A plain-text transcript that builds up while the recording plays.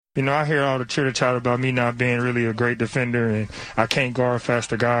I hear all the chitter-chatter about me not being really a great defender, and I can't guard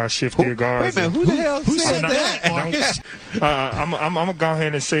faster guys, shiftier guards. Wait a minute, who the hell said that, Marcus? I'm going to go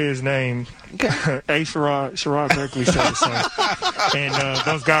ahead and say his name. Sherrod Berkeley said the same. And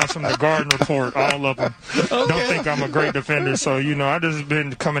those guys from the Garden Report, all of them, don't think I'm a great defender. So, I just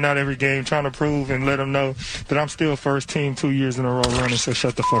been coming out every game trying to prove and let them know that I'm still first team 2 years in a row running, so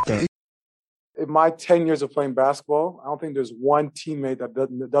shut the fuck up. In my 10 years of playing basketball, I don't think there's one teammate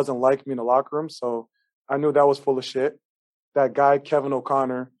that doesn't like me in the locker room. So I knew that was full of shit. That guy, Kevin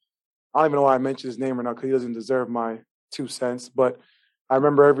O'Connor, I don't even know why I mentioned his name or not because he doesn't deserve my 2 cents. But I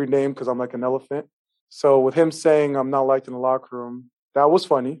remember every name because I'm like an elephant. So with him saying I'm not liked in the locker room, that was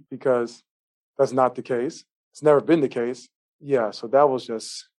funny because that's not the case. It's never been the case. Yeah, so that was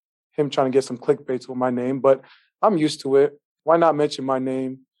just him trying to get some clickbaits with my name. But I'm used to it. Why not mention my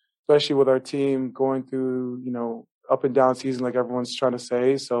name? Especially with our team going through, up and down season like everyone's trying to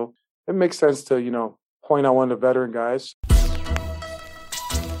say. So it makes sense to, point out one of the veteran guys.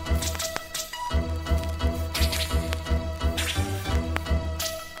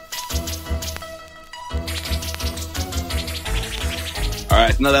 All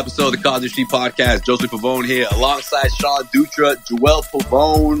right, another episode of the Cosby Street Podcast. Joseph Pavone here alongside Sean Dutra, Joel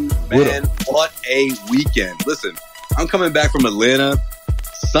Pavone. Man, what a weekend. Listen, I'm coming back from Atlanta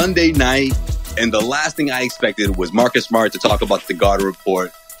Sunday night, and the last thing I expected was Marcus Smart to talk about the Garden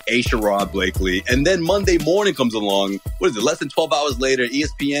Report, Sherrod Blakely, and then Monday morning comes along. What is it? Less than 12 hours later,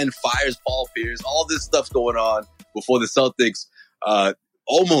 ESPN fires Paul Pierce. All this stuff's going on before the Celtics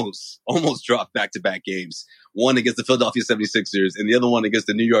almost dropped back-to-back games. One against the Philadelphia 76ers and the other one against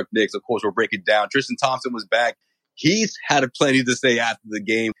the New York Knicks. Of course, we'll break it down. Tristan Thompson was back. He's had plenty to say after the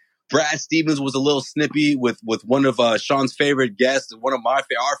game. Brad Stevens was a little snippy with one of Sean's favorite guests, one of our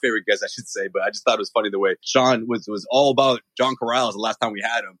favorite guests, I should say. But I just thought it was funny the way Sean was all about John Corrales the last time we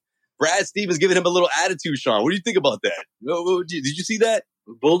had him. Brad Stevens giving him a little attitude, Sean. What do you think about that? Did you see that?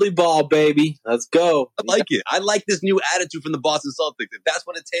 Bully ball, baby. Let's go. I like it. I like this new attitude from the Boston Celtics. If that's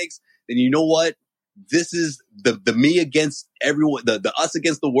what it takes, then you know what? This is the me against everyone, the us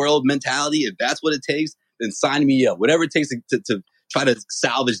against the world mentality. If that's what it takes, then sign me up. Whatever it takes to try to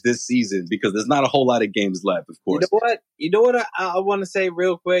salvage this season, because there's not a whole lot of games left, of course. You know what I want to say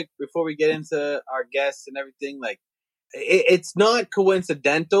real quick before we get into our guests and everything? Like, it's not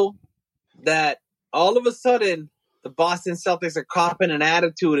coincidental that all of a sudden the Boston Celtics are copping an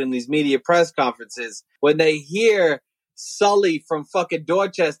attitude in these media press conferences when they hear Sully from fucking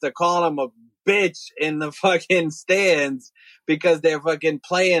Dorchester call him a bitch in the fucking stands because they're fucking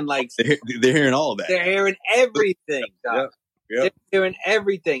playing like... They're hearing all that. They're hearing everything, dog. Yep. They're hearing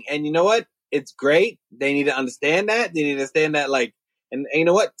everything. And you know what? It's great. They need to understand that. They need to understand that, like... And you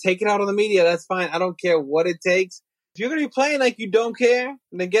know what? Take it out on the media. That's fine. I don't care what it takes. If you're going to be playing like you don't care,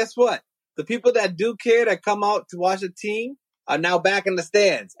 then guess what? The people that do care, that come out to watch a team, are now back in the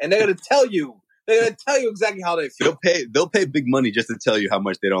stands. And they're going to tell you. They're going to tell you exactly how they feel. They'll pay big money just to tell you how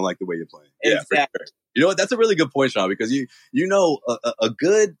much they don't like the way you're playing. Exactly. Yeah, for sure. You know what? That's a really good point, Sean, because a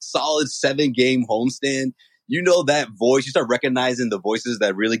good, solid 7-game homestand, that voice. You start recognizing the voices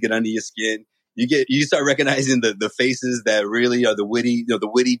that really get under your skin. You start recognizing the faces that really are the witty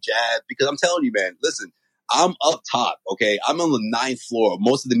jab. Because I'm telling you, man, listen, I'm up top, okay? I'm on the 9th floor.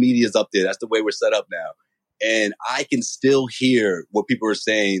 Most of the media is up there. That's the way we're set up now. And I can still hear what people are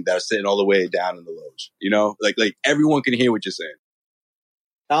saying that are sitting all the way down in the loge. Like everyone can hear what you're saying.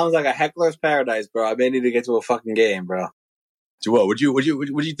 Sounds like a heckler's paradise, bro. I may need to get to a fucking game, bro. Joel, what do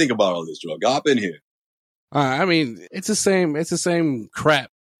you think about all this, Joel? Go hop in here. I mean, it's the same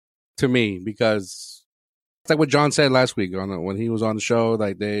crap to me, because it's like what John said last week when he was on the show.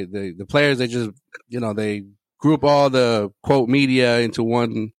 Like the players, they just they group all the quote media into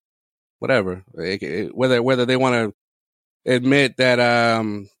one, whatever. Whether they want to admit that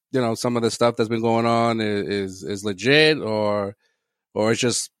some of the stuff that's been going on is legit, or it's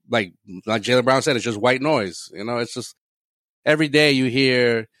just like Jaylen Brown said, it's just white noise. It's just every day you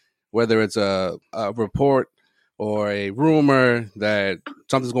hear, whether it's a report or a rumor that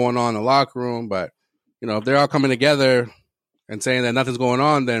something's going on in the locker room, but if they're all coming together and saying that nothing's going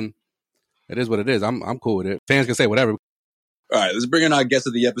on, then it is what it is. I'm cool with it. Fans can say whatever. All right, let's bring in our guest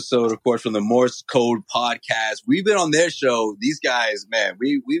of the episode, of course, from the Morse Code podcast. We've been on their show. These guys, man,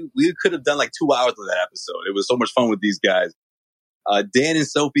 we could have done like 2 hours of that episode. It was so much fun with these guys. Dan and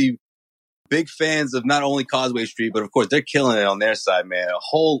Sophie, big fans of not only Causeway Street, but of course they're killing it on their side, man. A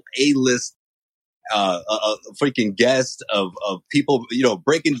whole A-list a freaking guest of people,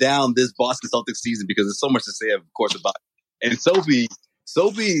 breaking down this Boston Celtics season, because there's so much to say, of course, about it. And Sophie,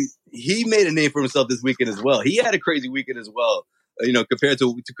 he made a name for himself this weekend as well. He had a crazy weekend as well. compared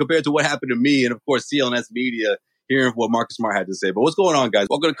to what happened to me, and of course CLNS Media, hearing what Marcus Smart had to say. But what's going on, guys?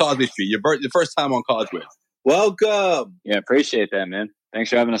 Welcome to Causeway Street. Your first time on Causeway. Welcome. Yeah, appreciate that, man. Thanks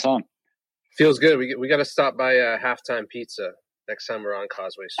for having us on. Feels good. We got to stop by Halftime Pizza next time we're on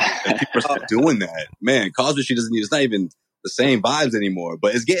Causeway Street. People are doing that, man. Causeway Street it's not even the same vibes anymore,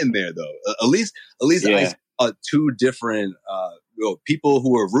 but it's getting there though. At least Yeah. I saw two different people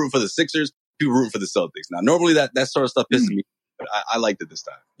who were rooting for the Sixers, people rooting for the Celtics. Now, normally that sort of stuff pisses me, but I liked it this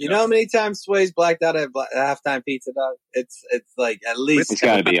time. You know how many times Sway's blacked out at halftime pizza, dog? It's like at least It's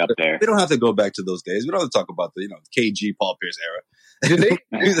got to be up there. We don't have to go back to those days. We don't have to talk about the KG Paul Pierce era. Did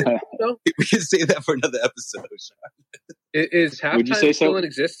they? No? We can say that for another episode. Is Would you Halftime say still so? in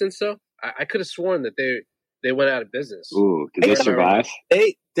existence though? I could have sworn that they went out of business. Ooh, did they survive?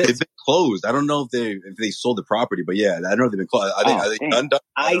 They've been closed. I don't know if they sold the property, but yeah, I know they've been closed. Are they done?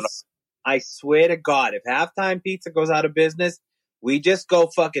 I swear to God, if halftime pizza goes out of business, we just go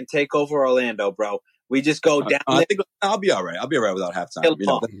fucking take over Orlando, bro. We just go down. I think I'll be all right. I'll be all right without halftime.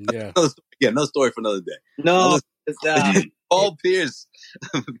 Another story for another day. No, Paul Pierce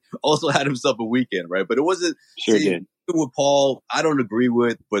also had himself a weekend, right? But it wasn't. Sure did. With Paul, I don't agree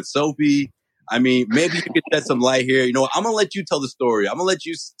with, but Sophie, I mean, maybe you could shed some light here. You know, I'm gonna let you tell the story. I'm gonna let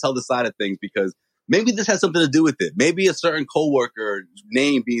you tell the side of things because maybe this has something to do with it. Maybe a certain coworker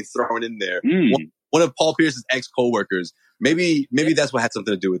name being thrown in there. One of Paul Pierce's ex coworkers. Maybe that's what had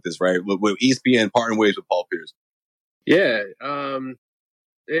something to do with this, right? With ESPN parting ways with Paul Pierce. Yeah,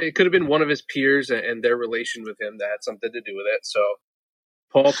 it could have been one of his peers and their relation with him that had something to do with it. So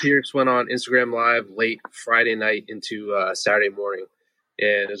Paul Pierce went on Instagram Live late Friday night into Saturday morning,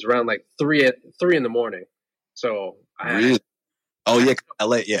 and it was around like 3 in the morning. So Really? Oh yeah,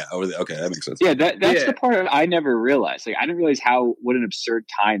 LA. Yeah, over there. Okay, that makes sense. Yeah, that's the part I never realized. Like, I didn't realize what an absurd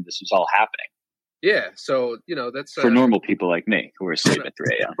time this was all happening. Yeah, so that's for normal people like me who are asleep at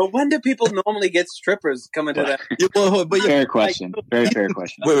 3 a.m. But when do people normally get strippers coming to that? Fair question. Very fair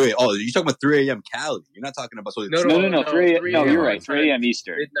question. Wait. Oh, you're talking about 3 a.m. Cali. You're not talking about No. 3 a.m. No, you're right. 3 a.m.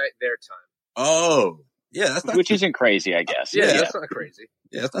 Eastern. Midnight their time. Oh, yeah, that's not which isn't crazy, I guess. Yeah, that's not crazy.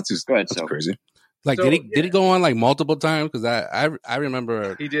 Yeah, that's not too. Go ahead, that's crazy. Like, did he go on like multiple times? Because I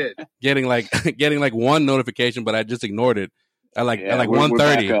remember he did getting like one notification, but I just ignored it at like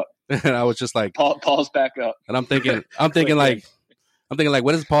 1:30, and I was just like, Paul's back up, and I'm thinking like,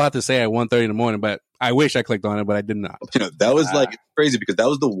 what does Paul have to say at 1:30 in the morning? But I wish I clicked on it, but I did not. That was like crazy because that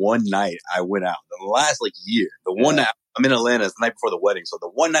was the one night I went out. The last year, the one night I'm in Atlanta, it's the night before the wedding, so the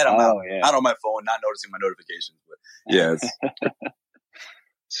one night I'm out on my phone, not noticing my notifications. But yeah.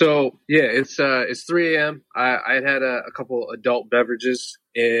 So it's 3 a.m. I had a couple adult beverages,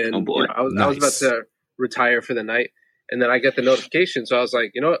 and I was about to retire for the night, and then I get the notification. So I was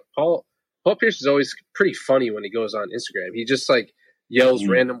like, you know what, Paul Pierce is always pretty funny when he goes on Instagram. He just like yells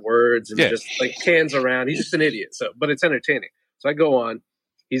random words and just like cans around. He's just an idiot. So, but it's entertaining. So I go on.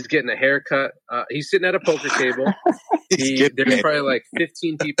 He's getting a haircut. He's sitting at a poker table. There's probably like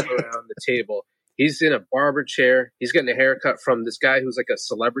 15 people around the table. He's in a barber chair. He's getting a haircut from this guy who's like a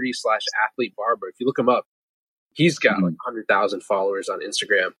celebrity / athlete barber. If you look him up, he's got like 100,000 followers on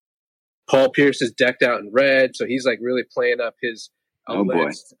Instagram. Paul Pierce is decked out in red, so he's like really playing up his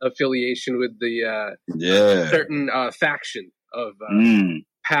alleged affiliation with the certain faction of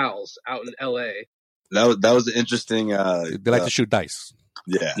pals out in L.A. That was interesting. They like to shoot dice.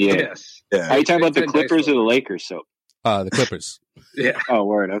 Yeah. Yes. Yeah. Are you talking about the Clippers or the Lakers? So. The Clippers. Yeah. Oh,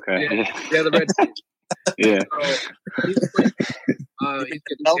 word. Okay. Yeah, the Red team. Yeah.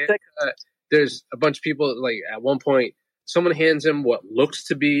 So, there's a bunch of people. Like at one point, someone hands him what looks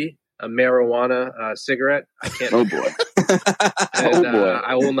to be a marijuana cigarette. I can't. Oh boy. And,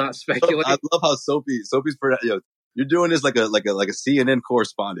 I will not speculate. I love how Sophie's you're doing this like a CNN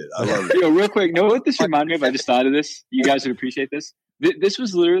correspondent. I love it. Real quick, you know what this reminded me of? I just thought of this. You guys would appreciate this. This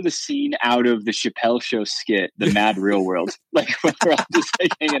was literally the scene out of the Chappelle Show skit, The Mad Real World. Like when we're all just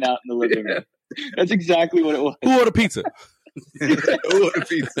like hanging out in the living room. That's exactly what it was. Who ordered pizza? Who ordered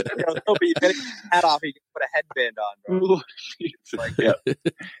pizza? Sophie, you better get your hat off. You can put a headband on, bro.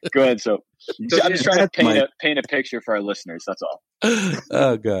 Go ahead, so I'm just trying to paint a picture for our listeners. That's all.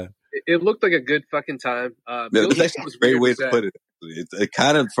 Oh god. It looked like a good fucking time. That's actually a great way to put it. It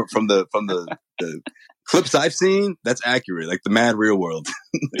kind of from the clips I've seen, that's accurate. Like the Mad Real World.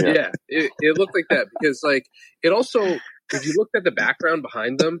 Yeah, it looked like that because like it also, if you looked at the background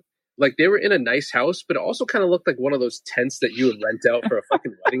behind them, like they were in a nice house, but it also kind of looked like one of those tents that you would rent out for a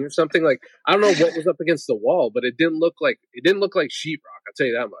fucking wedding or something. Like I don't know what was up against the wall, but it didn't look like sheetrock. I'll tell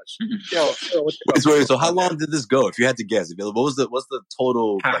you that much. So how long did this go? If you had to guess, what's the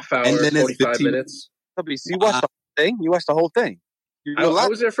total? Half hour, 10 minutes, 45 15 minutes. Somebody see what thing? You watched the whole thing. I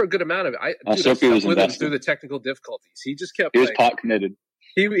was there for a good amount of it. I stuck with him through the technical difficulties. He just kept. He was pot committed.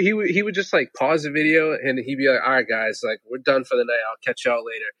 He would just like pause the video and he'd be like, "All right, guys, like we're done for the night. I'll catch y'all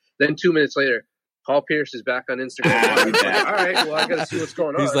later." Then 2 minutes later, Paul Pierce is back on Instagram. All right, well, I got to see what's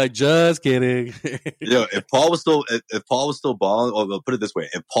going on. He's like, just kidding. Yo, if Paul was still balling, or put it this way,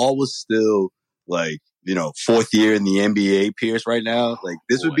 if Paul was still like, fourth year in the NBA, Pierce right now, like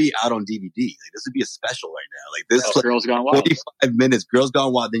this would be out on DVD. Like this would be a special right now. Like this, Girls Gone Wild. 45 minutes, Girls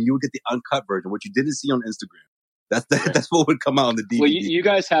Gone Wild. Then you would get the uncut version, what you didn't see on Instagram. That's what would come out on the DVD. Well, you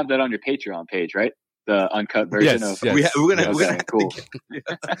guys have that on your Patreon page, right? The uncut version. Yes. We're gonna cool. talk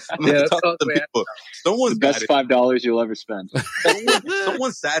to the people. Someone's the best $5 you'll ever spend.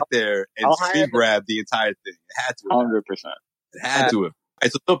 Someone sat there and screen grabbed the entire thing. It had to. 100%. It had to have. All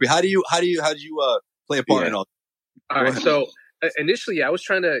right, so Sophie, how do you play a part in all? All right. So initially, I was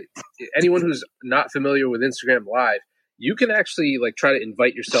trying to. Anyone who's not familiar with Instagram Live, you can actually like try to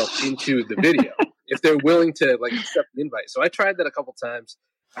invite yourself into the video if they're willing to like accept the invite. So I tried that a couple times.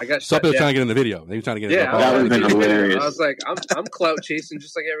 I got some people trying to get in the video. They were trying to get in. Yeah, that would have been hilarious. I was like, I'm clout chasing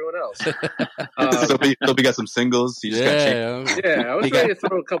just like everyone else. Sophie got some singles. You just I was ready to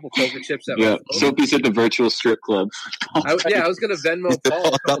throw a couple poker chips at my phone. Sophie's at the virtual strip club. I was going to Venmo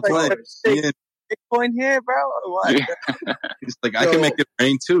Paul. Bitcoin here, bro. What? He's like, I can make it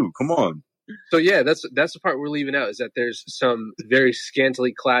rain too. Come on. So yeah, that's the part we're leaving out is that there's some very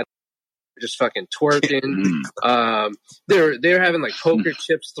scantily clad, just fucking twerking. They're having like poker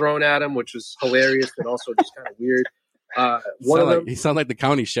chips thrown at him, which was hilarious, but also just kind of weird. He sounds like the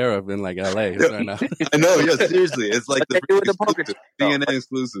county sheriff in like LA right now. I know, seriously, it's like the poker CNN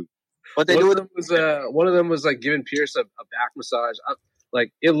exclusive. What they do with them was one of them was like giving Pierce a back massage.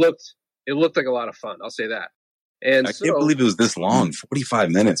 Like it looked like a lot of fun. I'll say that. And I can't believe it was this long,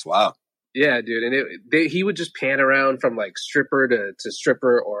 45 minutes. Wow. Yeah, dude, and he would just pan around from like stripper to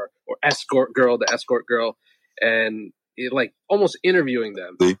stripper or escort girl to escort girl, and like almost interviewing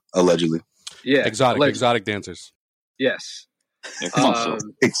them. Allegedly, yeah, exotic dancers. Yes,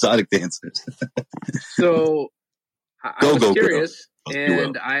 exotic dancers. So I was curious,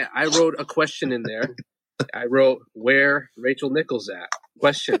 and I wrote a question in there. I wrote, "Where Rachel Nichols at?"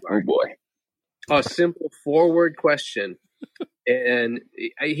 Question mark. Oh boy, a simple 4-word question. And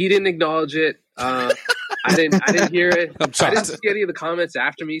he didn't acknowledge it. I didn't hear it. I didn't see any of the comments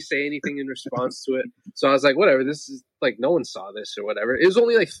after me say anything in response to it. So I was like, whatever. This is like no one saw this or whatever. It was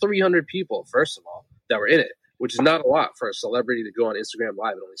only like 300 people, first of all, that were in it, which is not a lot for a celebrity to go on Instagram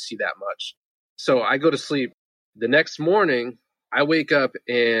Live and only see that much. So I go to sleep. The next morning, I wake up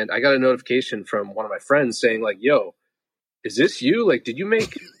and I got a notification from one of my friends saying like, "Yo, is this you? Like, did you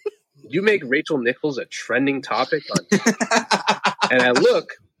make Rachel Nichols a trending topic on?" And I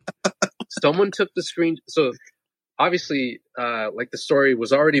look, someone took the screen. So obviously, like the story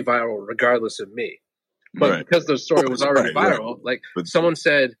was already viral regardless of me. But because the story was already viral, like someone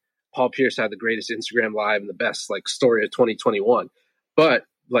said, Paul Pierce had the greatest Instagram Live and the best like story of 2021. But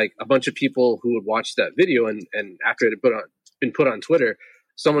like a bunch of people who had watched that video and after it had been put on Twitter,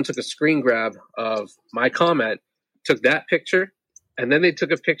 someone took a screen grab of my comment, took that picture, and then they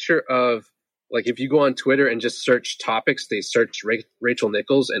took a picture of, like, if you go on Twitter and just search topics, they searched Rachel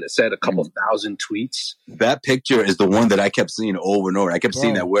Nichols, and it said a couple thousand tweets. That picture is the one that I kept seeing over and over. I kept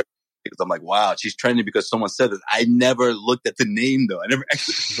seeing that word because I'm like, wow, she's trending because someone said this. I never looked at the name, though. I never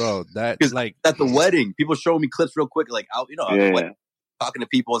actually. Bro, that's like. At the wedding, people showed me clips real quick, like, like, talking to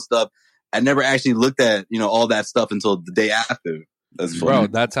people and stuff. I never actually looked at, all that stuff until the day after. That's funny. Bro,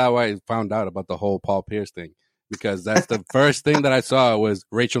 that's how I found out about the whole Paul Pierce thing. Because that's the first thing that I saw was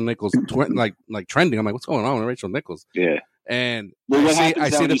Rachel Nichols like trending. I'm like, what's going on with Rachel Nichols? Yeah. And I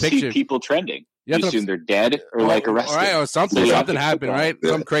see the picture. People trending. You assume they're dead or like arrested. Right, or something. Something happened, right?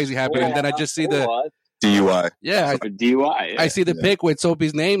 Yeah. Something crazy happened. And then I just see the DUI. Yeah. DUI. I see the pic with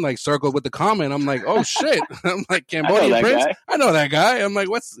Sophie's name like circled with the comment. I'm like, oh shit. I'm like, Cambodian Prince? I know that guy. I'm like,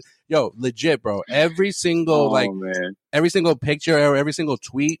 legit, bro. Every single every single picture or every single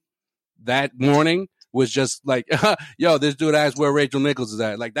tweet that morning was just like, yo, this dude asked where Rachel Nichols is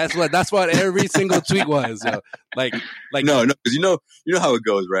at. Like that's what every single tweet was. Yo. Like no, because you know how it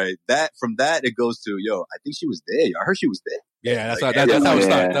goes, right? From that it goes to, yo, I think she was there. I heard she was there. Yeah, that's how it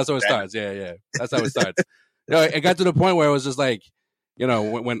starts. That's how it starts. Yeah, that's how it starts. It got to the point where it was just like,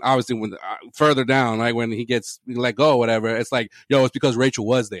 when further down, like when he gets let go or whatever, it's like, yo, it's because Rachel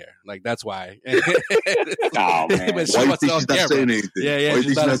was there. Like that's why. Oh man, but why do you think she's not saying anything? Yeah,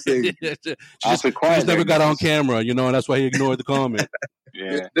 she's not saying. She's never got on camera, and that's why he ignored the comment.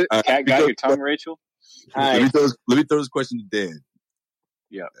 Yeah, cat got your tongue, Rachel. Let me throw this question to Dan.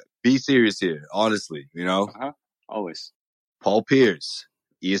 Yeah, be serious here, honestly. Always. Paul Pierce,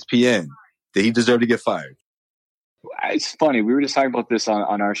 ESPN. Did he deserve to get fired? It's funny. We were just talking about this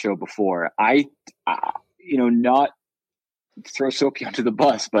on our show before. Not throw Soapy under the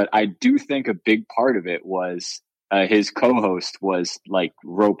bus, but I do think a big part of it was his co-host was like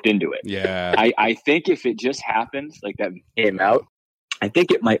roped into it. Yeah. I think if it just happened, like that came out, I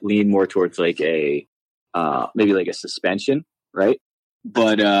think it might lean more towards like maybe like a suspension, right?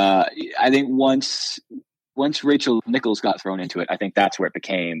 But I think once Rachel Nichols got thrown into it, I think that's where it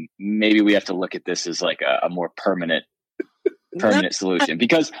became, maybe we have to look at this as like a more permanent solution.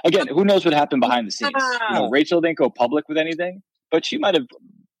 Because again, who knows what happened behind the scenes? Rachel didn't go public with anything, but she might have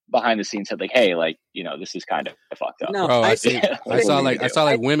behind the scenes said like, hey, like, this is kind of fucked up. No, bro, I saw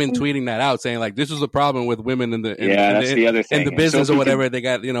like women tweeting that out, saying like, this is the problem with women in the the other thing. In the business or whatever. They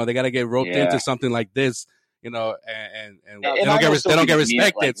got they got to get roped into something like this. And they don't get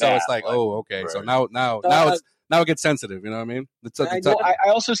respected. Like so it's like, oh, okay. Right. So now it gets sensitive. You know what I mean? I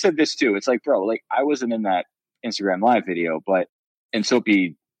also said this too. It's like, bro, like I wasn't in that Instagram live video, and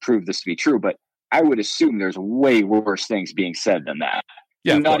Soapy proved this to be true, but I would assume there's way worse things being said than that.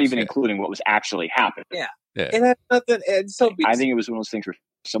 Yeah, not even including what was actually happening. Yeah. It had nothing. And Soapy, I think it was one of those things where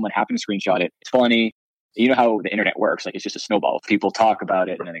someone happened to screenshot it. It's funny. You know how the internet works. Like it's just a snowball. People talk about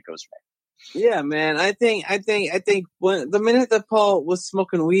it and then it goes from there. Yeah, man. I think when the minute that Paul was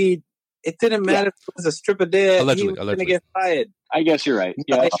smoking weed, it didn't matter if it was a stripper there. He was going to get fired. I guess you're right.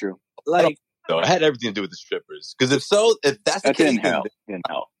 Yeah, that's true. Like, so it had everything to do with the strippers. Because if that's the case, didn't help.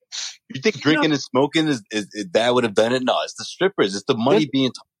 You think drinking and smoking is that would have done it? No, it's the strippers. It's the money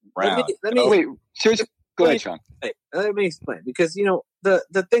being around. Wait, seriously, go ahead, Sean. Let me explain. Because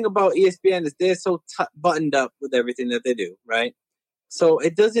the thing about ESPN is they're so buttoned up with everything that they do, right? So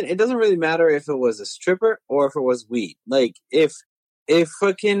it doesn't really matter if it was a stripper or if it was weed. Like if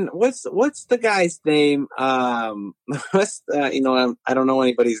fucking what's the guy's name? I don't know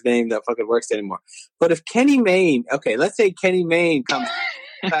anybody's name that fucking works anymore. But if Kenny Mayne, okay, let's say Kenny Mayne comes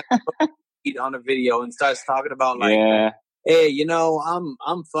on a video and starts talking about like, hey,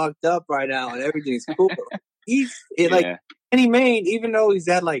 I'm fucked up right now and everything's cool. Like Kenny Mayne, even though he's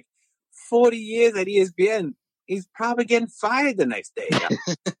had like 40 years at ESPN. He's probably getting fired the next day.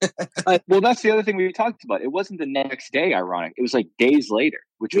 Well, that's the other thing we talked about. It wasn't the next day, ironic. It was like days later,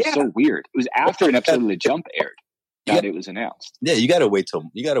 which was so weird. It was after an episode of The Jump aired that it was announced. Yeah, you gotta wait till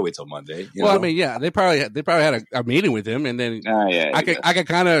Monday. I mean, they probably had a meeting with him, and then I could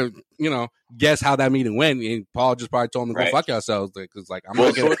kind of guess how that meeting went. And Paul just probably told him to go fuck yourselves because like I'm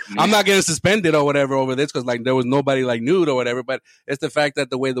not getting suspended or whatever over this because like there was nobody like nude or whatever. But it's the fact that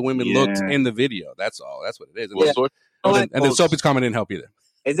the way the women looked in the video. That's all. That's what it is. And then Soapy's comment didn't help either.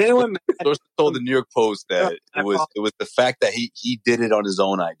 Is anyone told the New York Post that it was the fact that he did it on his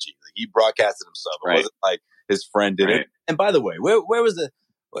own IG. Like he broadcasted himself. It wasn't like his friend did it. And by the way, where the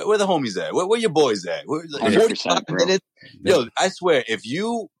homies at? Where your boys at? 45 minutes? Yo, I swear, if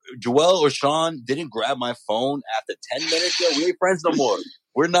Joel or Sean didn't grab my phone after 10 minutes, we ain't friends no more.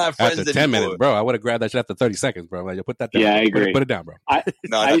 We're not friends after 10 minutes, bro. I would have grabbed that shit after 30 seconds, bro. Like, put that down. Yeah, I agree. Put it down, bro. I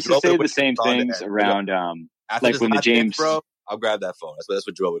used to say the same things around, like when the James... Bro, I'll grab that phone. That's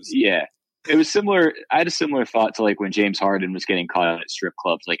what Joel would say. Yeah. It was similar. I had a similar thought to like when James Harden was getting caught out at strip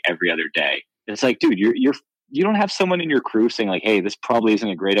clubs like every other day. It's like, dude, you don't have someone in your crew saying like, hey, this probably isn't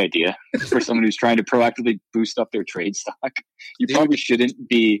a great idea for someone who's trying to proactively boost up their trade stock. You probably shouldn't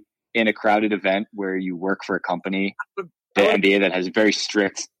be in a crowded event where you work for a company, the NBA, that has very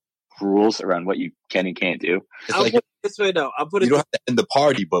strict rules around what you can and can't do. I'll put it this way, though. You don't have to end the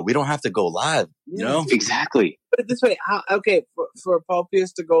party, but we don't have to go live. You know? Exactly. Put it this way. For Paul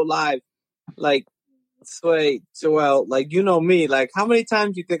Pierce to go live, like, sway, Joel, like, you know me, like, how many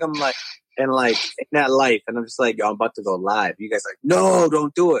times do you think I'm like, in that life, and I'm just like, yo, I'm about to go live. You guys are like, no,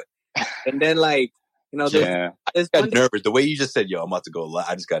 don't do it. And then like, I got nervous. The way you just said, yo, I'm about to go live,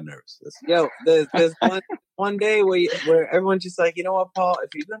 I just got nervous. There's one day where everyone's just like, you know what, Paul, if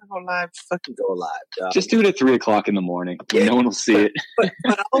you're gonna go live, just fucking go live, dog. Just do it at 3:00 in the morning. Yeah. No one will see it. But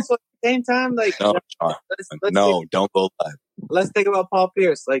also at the same time, like, don't go live. Let's think about Paul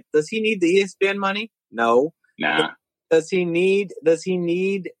Pierce. Like, does he need the ESPN money? No. Nah. Does he need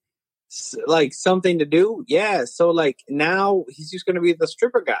like something to do? Yeah. So like now he's just going to be the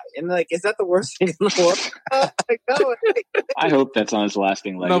stripper guy, and like, is that the worst thing in the world? I hope that's on his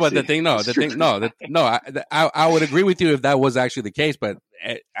lasting legacy. No, but I would agree with you if that was actually the case, but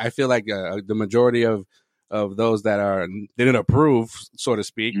I feel like the majority of those that didn't approve, so to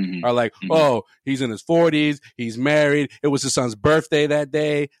speak, are like, oh, he's in his 40s, he's married, it was his son's birthday that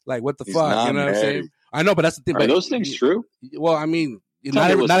day, like what the fuck, you know what I'm saying? I know, but that's the thing. Are those things true? Well, I mean,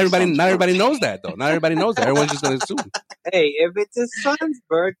 not everybody knows that though. Not everybody knows that. Everyone's just gonna assume. Hey, if it's his son's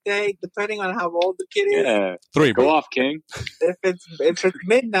birthday, depending on how old the kid is, 3. Go off, King. If it's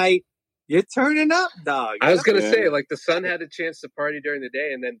midnight, you're turning up, dog. I was gonna say, like, the son had a chance to party during the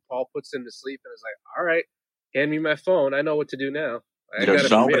day, and then Paul puts him to sleep, and is like, "All right, hand me my phone. I know what to do do now."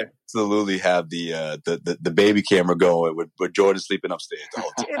 Sean would absolutely have the baby camera going with Jordan sleeping upstairs the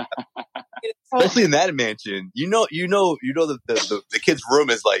whole time. Especially in that mansion, you know the kid's room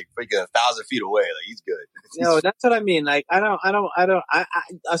is like freaking 1,000 feet away. Like he's good. No, that's what I mean. Like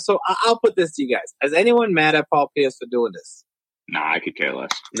so I'll put this to you guys. Is anyone mad at Paul Pierce for doing this? Nah, I could care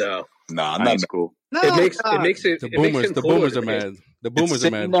less. No, I'm not. Cool. No, it makes it. The boomers are mad. The boomers are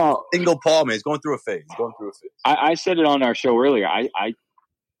mad. No, single Paul, man. He's going through a phase. I said it on our show earlier.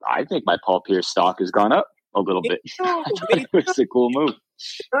 I think my Paul Pierce stock has gone up a little bit. It's a cool move.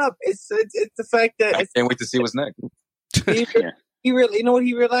 It's the fact that I can't wait to see what's next. He really, you know what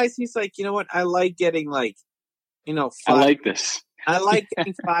he realized? He's like, you know what? I like getting like, I like this. I like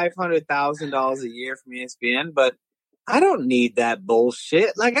getting $500,000 a year from ESPN, but I don't need that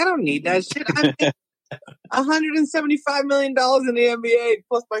bullshit. Like, I don't need that shit. I make $175 million in the NBA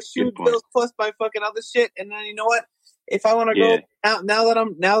plus my shoe bills plus my fucking other shit. And then you know what? If I want to go now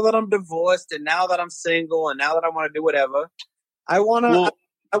that I'm divorced and now that I'm single and now that I want to do whatever, I want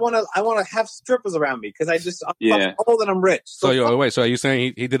to have strippers around me because I'm old and I'm rich. So wait, so are you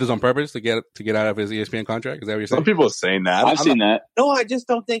saying he did this on purpose to get out of his ESPN contract? Is that what you're saying? Some people are saying that. I've seen that. No, I just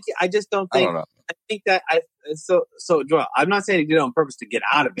don't think. I don't know. I think that Joel, I'm not saying he did it on purpose to get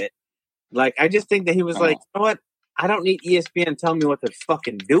out of it. Like, I just think that he was like, you know what? I don't need ESPN telling me what to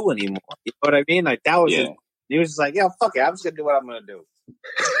fucking do anymore. You know what I mean? Like, that was he was just like, yeah, fuck it. I'm just going to do what I'm going to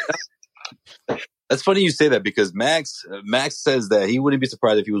do. That's funny you say that because Max says that he wouldn't be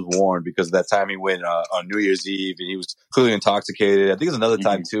surprised if he was warned because of that time he went on New Year's Eve and he was clearly intoxicated. I think there's another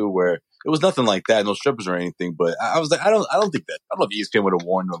time too where it was nothing like that, no strippers or anything. But I was like, I don't think that. I don't know if ESPN would have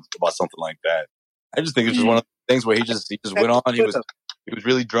warned him about something like that. I just think it's just one of the things where he just went on. He was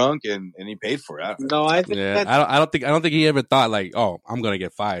really drunk and he paid for it. I think I don't think he ever thought like, oh, I'm gonna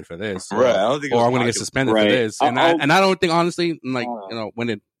get fired for this, right? I don't think, or I'm gonna get suspended for this. And I don't think honestly, like when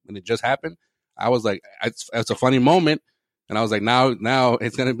it just happened, I was like, it's a funny moment, and I was like, now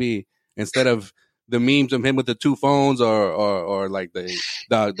it's gonna be instead of the memes of him with the 2 phones or like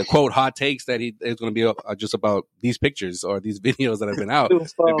the quote hot takes that it's going to be just about these pictures or these videos that have been out. It'd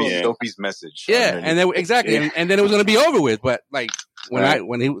be Sophie's message. Yeah, and then exactly, and then it was going to be over with. But like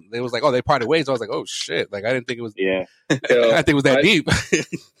when it was like, oh, they parted ways, I was like, oh shit, like I didn't think it was. Yeah, I think it was that deep.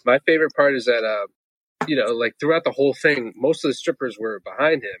 My favorite part is that like throughout the whole thing, most of the strippers were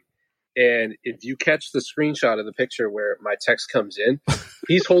behind him. And if you catch the screenshot of the picture where my text comes in,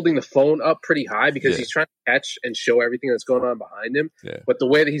 he's holding the phone up pretty high because he's trying to catch and show everything that's going on behind him. Yeah. But the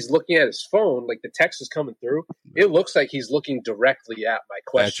way that he's looking at his phone, like the text is coming through, it looks like he's looking directly at my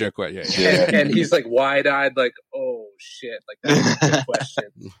question. And he's like wide-eyed, like, oh, shit, like that's a good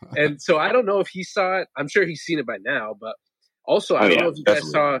question. And so I don't know if he saw it. I'm sure he's seen it by now. But also, I don't know if you guys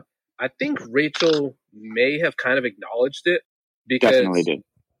saw, I think Rachel may have kind of acknowledged it because definitely did.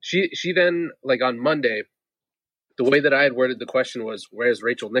 She then, like on Monday, the way that I had worded the question was, where's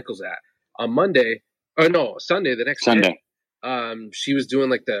Rachel Nichols at? On Sunday, the next day, she was doing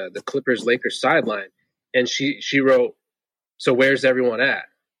like the Clippers-Lakers sideline, and she wrote, so where's everyone at?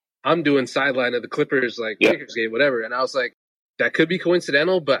 I'm doing sideline of the Clippers, like Lakers game, whatever. And I was like, that could be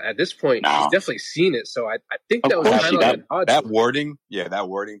coincidental, but at this point, she's definitely seen it. So I think that was kind of an odd that wording. Yeah, that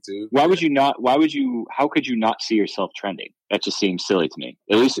wording too. How could you not see yourself trending? That just seems silly to me.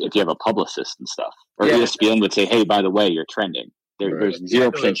 At least if you have a publicist and stuff. Or ESPN would say, hey, by the way, you're trending. There's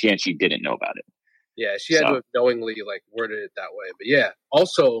 0% chance she didn't know about it. Yeah, she had to have knowingly like worded it that way. But yeah,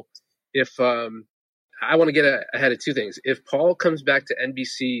 also, if I want to get ahead of 2 things. If Paul comes back to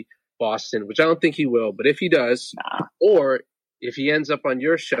NBC Boston, which I don't think he will, but if he does, or if he ends up on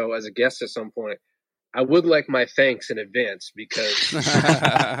your show as a guest at some point, I would like my thanks in advance because.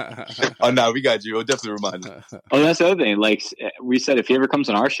 Oh no, we got you. We'll definitely remind you. Oh, that's the other thing. Like we said, if he ever comes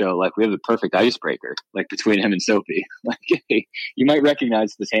on our show, like we have the perfect icebreaker, like between him and Sophie. Like, hey, you might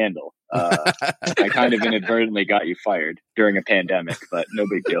recognize this handle. I kind of inadvertently got you fired during a pandemic, but no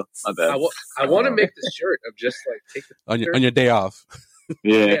big deal. My bad. I want to make the shirt of just like take the on your day off.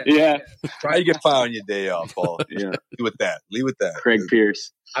 Yeah. Try to get fired on your day off, Paul. Yeah. Leave with that. Craig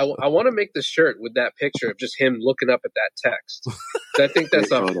Pierce. I want to make the shirt with that picture of just him looking up at that text. I think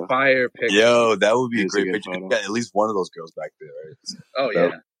that's a fire picture. Yo, that would be a great picture. You got at least one of those girls back there, right? Oh,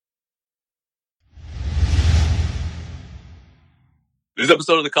 yeah. This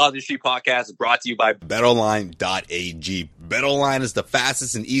episode of the College Street Podcast is brought to you by BetOnline.ag. BetOnline is the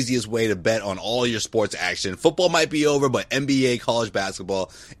fastest and easiest way to bet on all your sports action. Football might be over, but NBA, college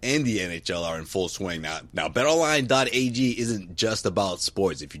basketball, and the NHL are in full swing now. Now, BetOnline.ag isn't just about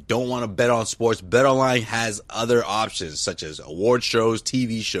sports. If you don't want to bet on sports, BetOnline has other options such as award shows,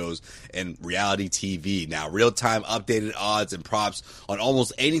 TV shows, and reality TV. Now, real-time updated odds and props on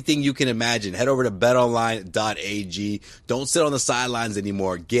almost anything you can imagine. Head over to BetOnline.ag. Don't sit on the sidelines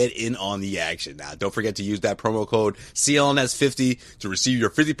anymore. Get in on the action. Now, don't forget to use that promo code CLNS50 to receive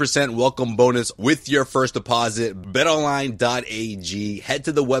your 50% welcome bonus with your first deposit. BetOnline.ag. Head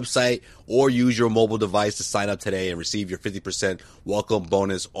to the website or use your mobile device to sign up today and receive your 50% welcome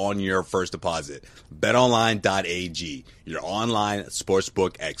bonus on your first deposit. BetOnline.ag, your online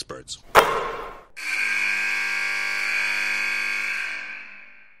sportsbook experts.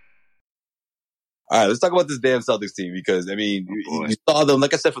 All right, let's talk about this damn Celtics team because, I mean, you saw them,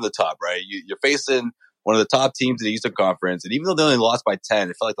 like I said, from the top, right? You're facing one of the top teams in the Eastern Conference, and even though they only lost by 10,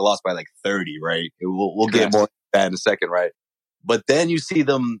 it felt like they lost by like 30, right? We'll get more into that in a second, right? But then you see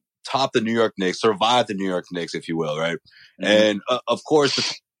them top the New York Knicks, survive the New York Knicks, if you will, right? Mm-hmm. And, of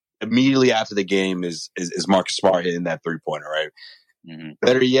course, immediately after the game is Marcus Smart hitting that three-pointer, right? Mm-hmm.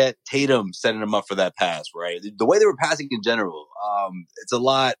 Better yet, Tatum setting them up for that pass, right? The way they were passing in general, it's a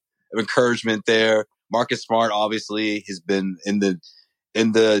lot of encouragement there. Marcus Smart obviously has been in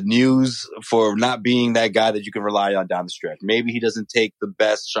the news for not being that guy that you can rely on down the stretch. Maybe he doesn't take the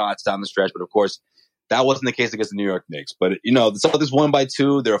best shots down the stretch, but of course that wasn't the case against the New York Knicks. But the Celtics won by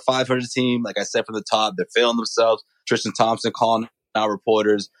 2. They're a 500 team. Like I said from the top, they're failing themselves. Tristan Thompson calling out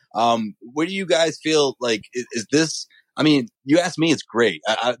reporters. Where do you guys feel like is this? I mean, you asked me, it's great.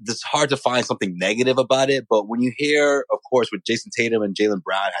 It's hard to find something negative about it, but when you hear, of course, what Jason Tatum and Jaylen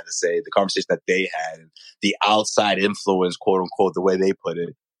Brown had to say, the conversation that they had, and the outside influence, quote unquote, the way they put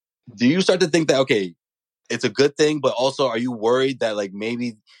it, do you start to think that, okay, it's a good thing, but also are you worried that like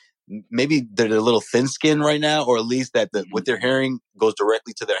maybe they're a little thin-skinned right now, or at least that what they're hearing goes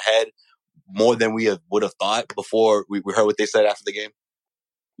directly to their head more than we would have thought before we heard what they said after the game?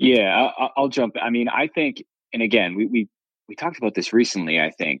 Yeah, I'll jump. I mean, I think, and again, we talked about this recently,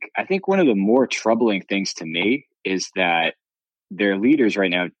 I think one of the more troubling things to me is that their leaders right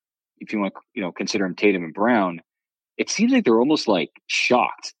now, if you want to, consider them Tatum and Brown, it seems like they're almost like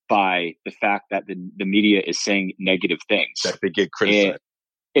shocked by the fact that the media is saying negative things. That they get criticized.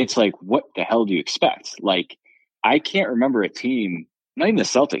 It's like, what the hell do you expect? Like, I can't remember a team, not even the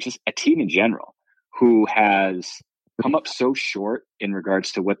Celtics, just a team in general, who has come up so short in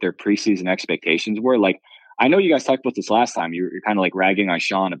regards to what their preseason expectations were. Like, I know you guys talked about this last time. You're kind of like ragging on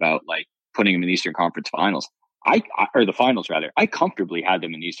Sean about like putting him in the Eastern Conference Finals. Or the finals rather. I comfortably had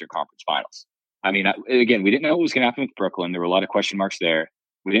them in the Eastern Conference Finals. I mean, again, we didn't know what was going to happen with Brooklyn. There were a lot of question marks there.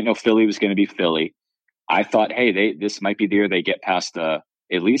 We didn't know Philly was going to be Philly. I thought, hey, this might be the year they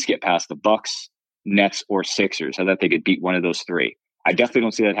at least get past the Bucks, Nets, or Sixers, so that they could beat one of those three. I definitely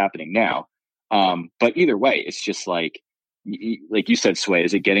don't see that happening now. But either way, it's just like you said, Sway,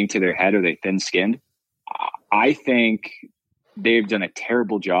 is it getting to their head? Are they thin-skinned? I think they've done a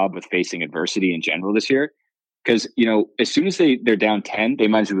terrible job with facing adversity in general this year. Because, as soon as they're down 10, they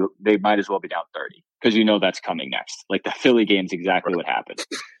might as well be down 30. Because that's coming next. Like the Philly game's exactly what happened.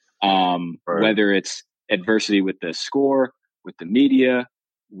 Whether it's adversity with the score, with the media,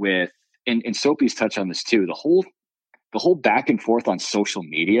 and Soapy's touched on this too. The whole back and forth on social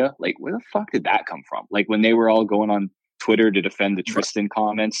media, like where the fuck did that come from? Like when they were all going on Twitter to defend the Tristan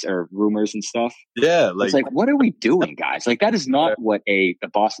comments or rumors and stuff. Yeah, it's like, what are we doing, guys? Like that is not what the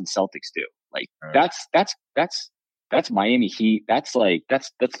Boston Celtics do. Like that's Miami Heat. That's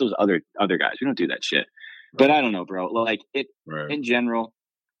those other guys. We don't do that shit. But I don't know, bro. Like in general,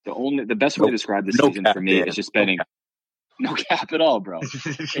 the best way to describe this season for me is just betting. No cap at all, bro.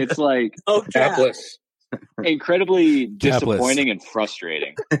 It's like capless. Incredibly disappointing and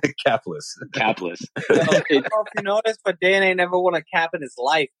frustrating. Capless. I don't know if you noticed, but Dan ain't never won a cap in his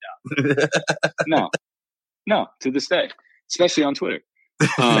life, though. No, to this day, especially on Twitter.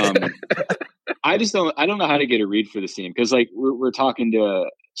 I don't know how to get a read for this team because, like, we're talking to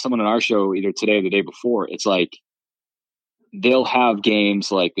someone on our show either today or the day before. It's like they'll have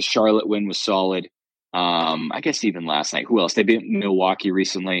games like the Charlotte win was solid. I guess even last night. Who else? They beat Milwaukee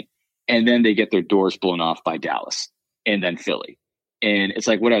recently. And then they get their doors blown off by Dallas and then Philly. And it's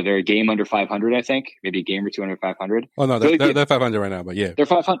like, whatever, they're a game under 500, I think. Maybe a game or two under 500. Oh, no, they're 500 right now, but yeah. They're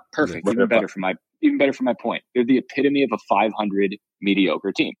 500. Perfect. Even better for my point. They're the epitome of a 500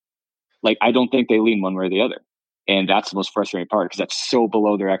 mediocre team. Like, I don't think they lean one way or the other. And that's the most frustrating part because that's so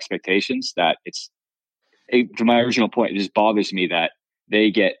below their expectations that to my original point, it just bothers me that they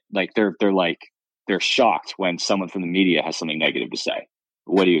get like they're shocked when someone from the media has something negative to say.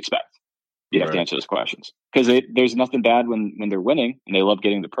 What do you expect? You have to answer those questions because there's nothing bad when they're winning and they love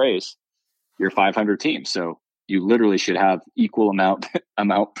getting the praise. You're a 500 team, so you literally should have equal amount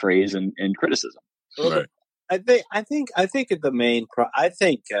praise and criticism. Right. I think the main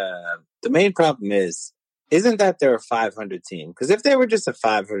problem isn't that they're a 500 team, because if they were just a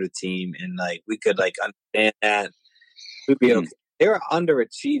 500 team and like we could like understand that, we'd be okay. They're an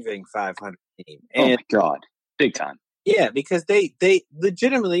underachieving 500 team. And, oh my god, big time. Yeah, because they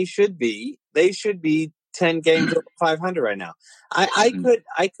legitimately should be 10 games over 500 right now. I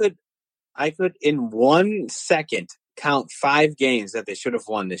could in 1 second count 5 games that they should have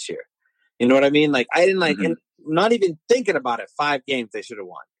won this year. You know what I mean? Like I didn't like, and not even thinking about it, 5 games they should have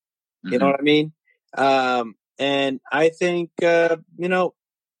won. You know what I mean? And I think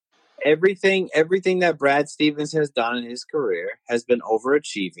everything that Brad Stevens has done in his career has been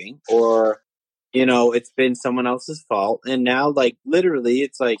overachieving, or it's been someone else's fault. And now, like literally,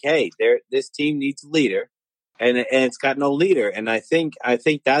 it's like, hey, this team needs a leader, and it's got no leader. And I think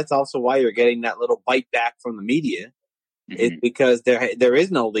that's also why you're getting that little bite back from the media. It's because there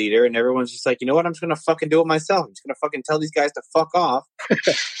is no leader, and everyone's just like, you know what? I'm just gonna fucking do it myself. I'm just gonna fucking tell these guys to fuck off.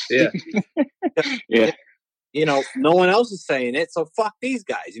 Yeah. No one else is saying it, so fuck these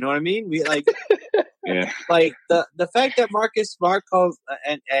guys. You know what I mean? We like, like the fact that Marcus Smart calls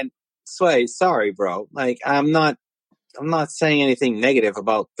and Sway, sorry, bro. Like I'm not saying anything negative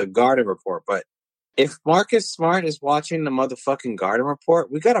about the Garden Report, but if Marcus Smart is watching the motherfucking Garden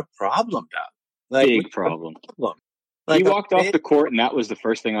Report, we got a problem, dog. Like big problem. Like he walked off the court, and that was the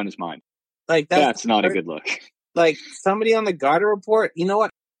first thing on his mind. Like that's not a good look. Like somebody on the Garden Report, you know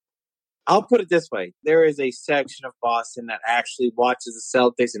what? I'll put it this way: there is a section of Boston that actually watches the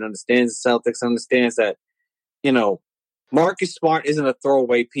Celtics and understands the Celtics, understands that Marcus Smart isn't a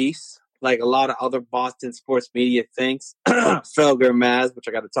throwaway piece like a lot of other Boston sports media thinks. Felger and Maz, which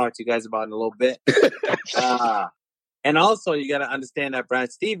I got to talk to you guys about in a little bit. And also, you got to understand that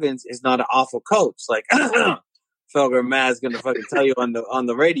Brad Stevens is not an awful coach. Like Felger and Maz is going to fucking tell you on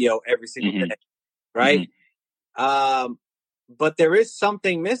the radio every single day, right? But there is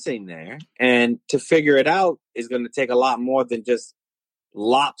something missing there, and to figure it out is going to take a lot more than just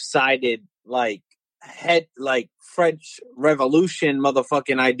lopsided, like French Revolution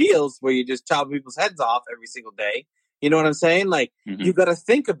motherfucking ideals where you just chop people's heads off every single day. You know what I'm saying? Like you got to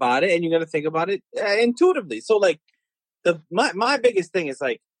think about it, and you got to think about it intuitively. So like my biggest thing is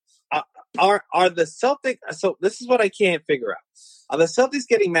like, are the Celtics? So this is what I can't figure out: are the Celtics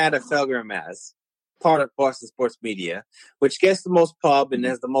getting mad at Felger and Maz, part of Boston sports media, which gets the most pub and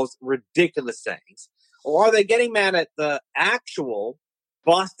has the most ridiculous sayings, or are they getting mad at the actual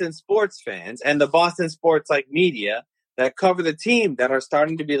Boston sports fans and the Boston sports like media that cover the team that are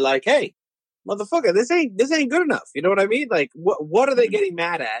starting to be like, hey, motherfucker, this ain't good enough. You know what I mean? Like, what are they getting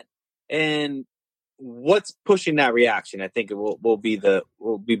mad at, and what's pushing that reaction? I think it will be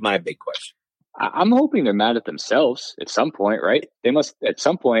my big question. I'm hoping they're mad at themselves at some point, right? They must at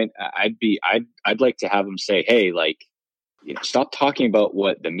some point. I'd like to have them say, hey, like, stop talking about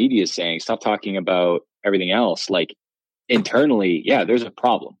what the media is saying. Stop talking about everything else. Like, internally, yeah, there's a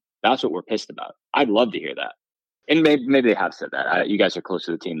problem. That's what we're pissed about. I'd love to hear that. And maybe they have said that. You guys are closer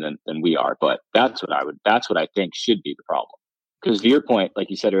to the team than we are, but that's what I think should be the problem. Because to your point, like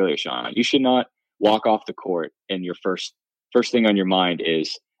you said earlier, Sean, you should not walk off the court and your first thing on your mind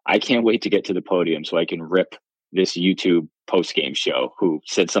is, I can't wait to get to the podium so I can rip this YouTube post-game show who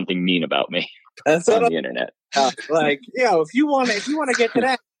said something mean about me on the internet. If you want to get to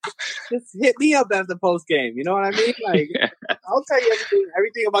that, just hit me up after the post game. You know what I mean? Like, I'll tell you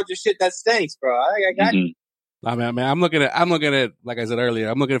everything about your shit that stinks, bro. I got you. I mean, I'm looking at, like I said earlier,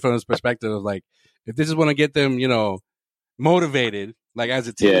 I'm looking at it from this perspective of like, if this is going to get them, motivated, like as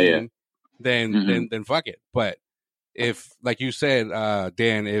a team, then fuck it. But if, like you said,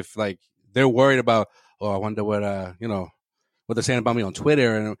 Dan, if like they're worried about, I wonder what what they're saying about me on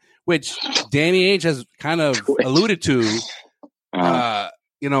Twitter, and which Danny Ainge has kind of alluded to,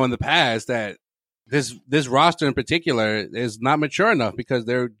 in the past, that this roster in particular is not mature enough because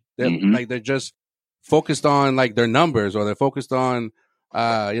they're just focused on like their numbers, or they're focused on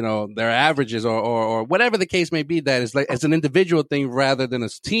their averages, or whatever the case may be. That is like it's an individual thing rather than a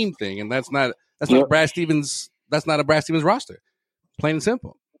team thing, and that's not Brad Stevens. That's not a Brad Stevens roster. Plain and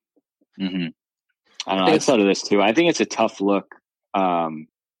simple. I don't know. I thought of this too. I think it's a tough look. The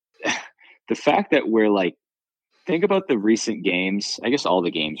fact that we're like, think about the recent games. I guess all the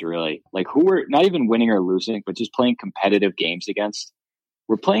games really, like who we're not even winning or losing, but just playing competitive games against.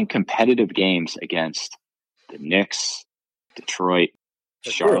 We're playing competitive games against the Knicks, Detroit,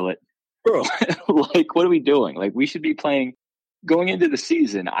 Charlotte. Bro, like, what are we doing? Like, we should be playing going into the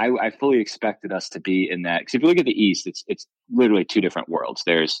season. I fully expected us to be in that. Because if you look at the East, it's literally two different worlds.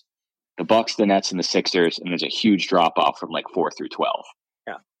 There's the Bucks, the Nets, and the Sixers, and there's a huge drop off from like 4 through 12.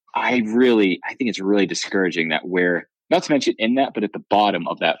 Yeah. I think it's really discouraging that we're, not to mention in that, but at the bottom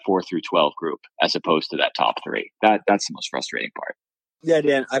of that 4 through 12 group, as opposed to that top 3. That's the most frustrating part. Yeah,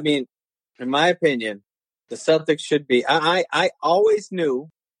 Dan. I mean, in my opinion, the Celtics should be. I always knew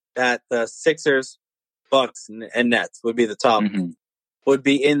that the Sixers, Bucks, and Nets would be the top, would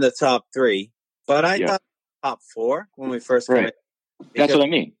be in the top 3. But I thought top 4 when we first came in. That's what I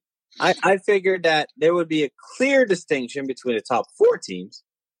mean. I figured that there would be a clear distinction between the top 4 teams,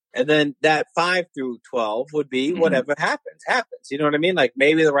 and then that 5 through 12 would be whatever happens. You know what I mean? Like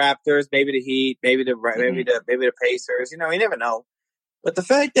maybe the Raptors, maybe the Heat, maybe the Pacers. You know, you never know. But the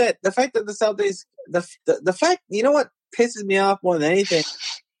fact that the Celtics, the fact, you know what pisses me off more than anything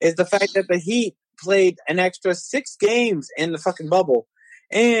is the fact that the Heat played an extra 6 games in the fucking bubble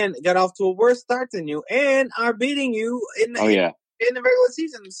and got off to a worse start than you and are beating you in the in the regular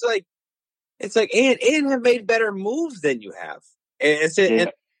season. It's like and have made better moves than you have.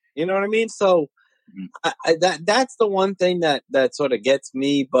 And you know what I mean? So that's the one thing that sort of gets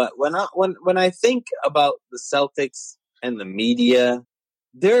me. But when I think about the Celtics and the media,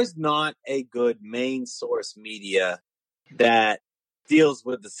 there's not a good main source media that deals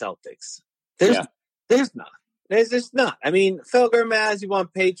with the Celtics. There's not. There's just not. I mean, Felger Maz, you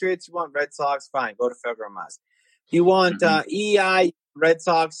want Patriots, you want Red Sox, fine, go to Felger Maz. You want EI, Red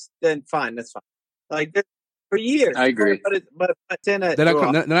Sox, then fine, that's fine. Like for years, I agree. But they're not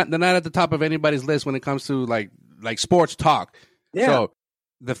at the top of anybody's list when it comes to like sports talk. Yeah. So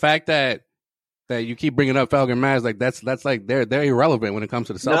the fact that you keep bringing up Felger Maz, like that's like they're irrelevant when it comes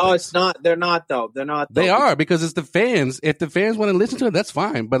to the Celtics. No, it's not. They're not though. They are, because it's the fans. If the fans want to listen to it, that's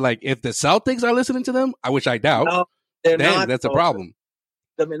fine. But like if the Celtics are listening to them, which I doubt, no, they're then not, that's a problem.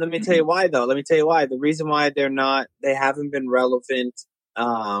 Let me tell you why though. Let me tell you why. The reason why they haven't been relevant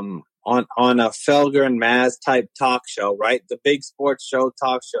on a Felger and Maz type talk show, right? The big sports show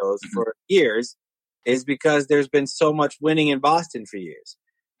talk shows for years is because there's been so much winning in Boston for years.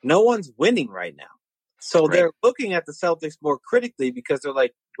 No one's winning right now. So they're looking at the Celtics more critically because they're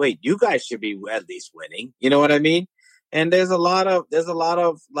like, wait, you guys should be at least winning. You know what I mean? And there's a lot of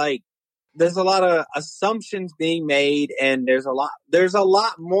assumptions being made, and there's a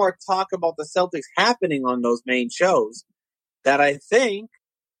lot more talk about the Celtics happening on those main shows that I think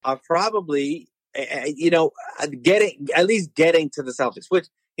are probably, getting to the Celtics, which,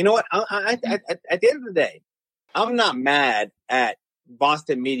 you know what? At the end of the day, I'm not mad at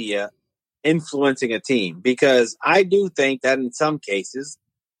Boston media influencing a team, because I do think that in some cases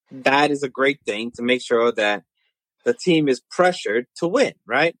that is a great thing to make sure that the team is pressured to win,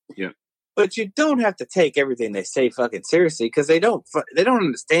 right? Yeah. But you don't have to take everything they say fucking seriously, because they don't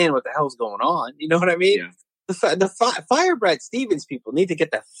understand what the hell's going on. You know what I mean? Yeah. The fire Brad Stevens people need to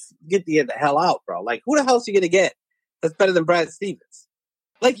get the hell out, bro. Like, who the hell is you gonna get that's better than Brad Stevens?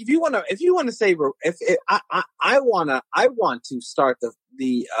 Like, if you want to say, I want to start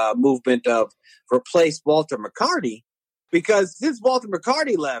the movement of replace Walter McCarty, because since Walter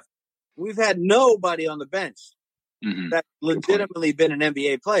McCarty left, we've had nobody on the bench that's legitimately been an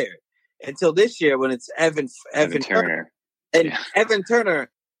NBA player until this year, when it's Evan Turner. And Evan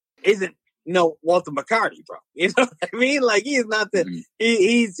Turner isn't Walter McCarty, bro. You know what I mean? Like, he's not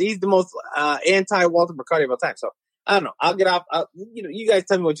he's the most anti Walter McCarty of all time. So I don't know. I'll get off. You guys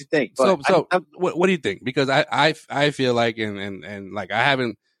tell me what you think. But what do you think? Because I feel like and like I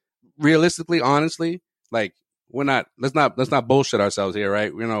haven't realistically, honestly, like let's not bullshit ourselves here,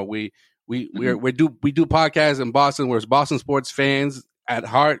 right? You know, we do podcasts in Boston. We're Boston sports fans at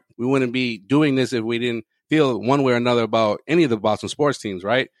heart. We wouldn't be doing this if we didn't feel one way or another about any of the Boston sports teams,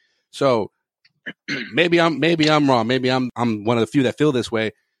 right? So maybe I'm wrong. Maybe I'm one of the few that feel this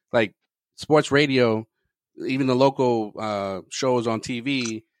way. Like sports radio, even the local shows on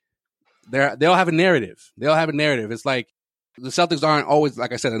TV, they'll have a narrative. It's like the Celtics aren't always,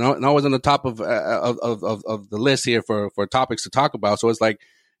 like I said, and always on the top of the list here for topics to talk about. So it's like,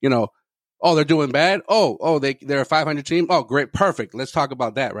 they're doing bad. They're a 500 team. Oh, great, perfect. Let's talk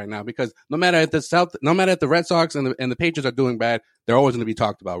about that right now, because no matter if the Red Sox and the Patriots are doing bad, they're always going to be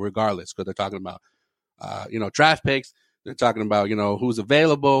talked about regardless, because they're talking about draft picks. They're talking about who's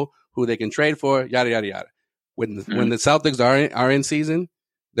available, who they can trade for, yada yada yada. When the Celtics are in season,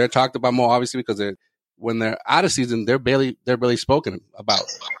 they're talked about more, obviously, because when they're out of season, they're barely spoken about.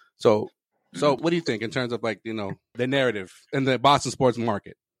 So what do you think in terms of the narrative in the Boston sports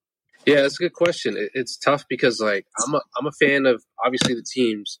market? Yeah, that's a good question. It's tough because like I'm a fan of obviously the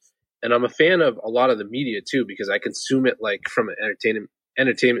teams, and I'm a fan of a lot of the media too because I consume it like from an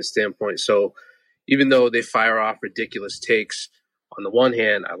entertainment standpoint. So even though they fire off ridiculous takes, on the one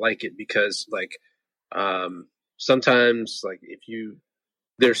hand, I like it because like sometimes like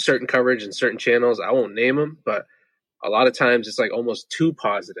there's certain coverage in certain channels, I won't name them, but a lot of times it's like almost too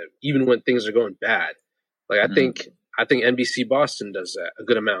positive, even when things are going bad. Like I think NBC Boston does that a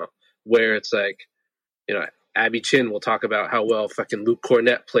good amount, where it's like, Abby Chin will talk about how well fucking Luke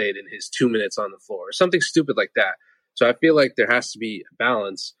Cornett played in his 2 minutes on the floor, or something stupid like that. So I feel like there has to be a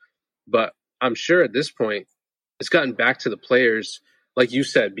balance, but I'm sure at this point it's gotten back to the players, like you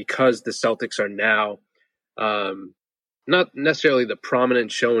said, because the Celtics are now not necessarily the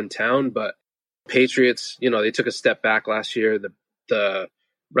prominent show in town, but Patriots, they took a step back last year. The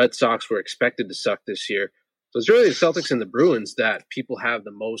Red Sox were expected to suck this year. So it's really the Celtics and the Bruins that people have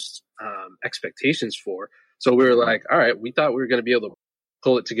the most expectations for. So we were like, all right, we thought we were going to be able to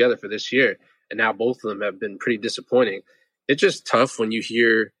pull it together for this year. And now both of them have been pretty disappointing. It's just tough when you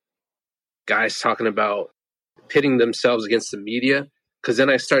hear guys talking about pitting themselves against the media, because then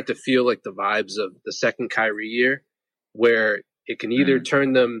I start to feel like the vibes of the second Kyrie year, where it can either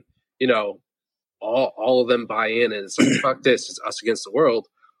turn them, all of them buy in and it's like, fuck this, it's us against the world,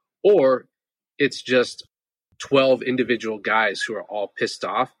 or it's just 12 individual guys who are all pissed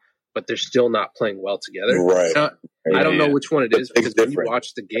off, but they're still not playing well together. Right. I don't know which one it is, because when you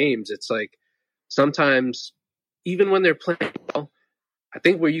watch the games, it's like sometimes, even when they're playing well, I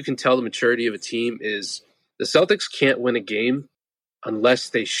think where you can tell the maturity of a team is the Celtics can't win a game unless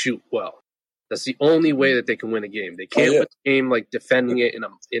they shoot well. That's the only way that they can win a game. They can't win a game like defending it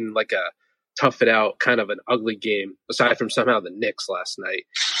in like a tough it out kind of an ugly game, aside from somehow the Knicks last night.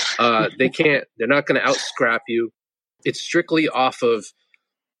 They're not going to out scrap you. It's strictly off of,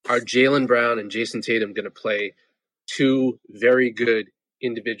 are Jaylen Brown and Jason Tatum going to play two very good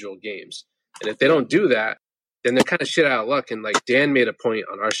individual games? And if they don't do that, then they're kind of shit out of luck. And like Dan made a point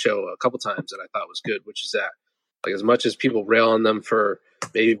on our show a couple times that I thought was good, which is that like as much as people rail on them for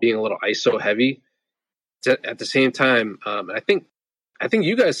maybe being a little ISO heavy, at the same time, and I think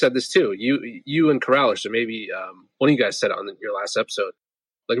you guys said this too. You and Corrales, or maybe one of you guys said it on your last episode.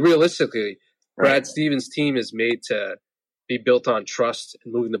 Like realistically, Brad Stevens' team is made to be built on trust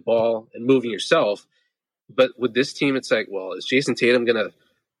and moving the ball and moving yourself. But with this team, it's like, well, is Jason Tatum gonna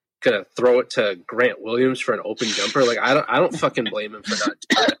throw it to Grant Williams for an open jumper? Like I don't fucking blame him for not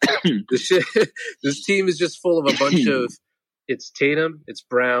doing that. This team is just full of a bunch of, it's Tatum, it's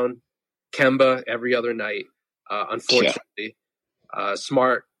Brown, Kemba every other night. Unfortunately,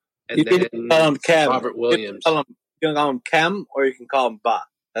 Smart, and you then can call him Kem. Robert Williams. You can call him Kem, or you can call him Ba.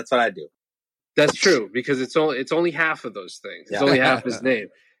 That's what I do. That's true, because it's only half of those things. It's only half his name,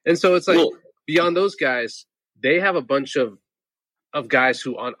 and so it's like beyond those guys, they have a bunch of guys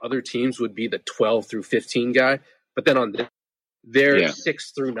who on other teams would be the 12 through 15 guy, but then on they're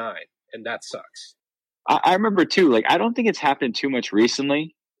 6 through 9, and that sucks. I remember too. Like I don't think it's happened too much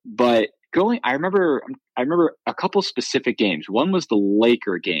recently, but I remember a couple specific games. One was the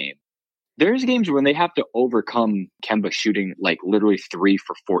Laker game. There's games when they have to overcome Kemba shooting like literally 3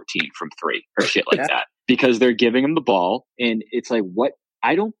 for 14 from 3 or shit like that, because they're giving him the ball, and it's like, what?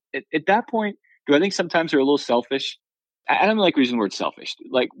 I don't at that point. Do I think sometimes they're a little selfish? I don't like using the word selfish.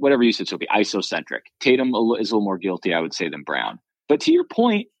 Like whatever you said, Sophie, isocentric. Tatum is a little more guilty, I would say, than Brown. But to your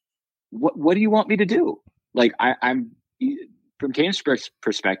point, what do you want me to do? Like I'm from Tatum's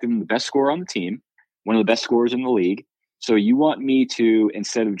perspective, I'm the best scorer on the team, one of the best scorers in the league. So you want me to,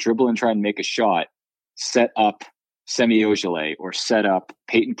 instead of dribble and try and make a shot, set up Semi Ojeleye or set up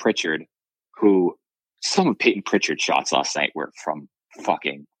Peyton Pritchard, who some of Peyton Pritchard's shots last night were from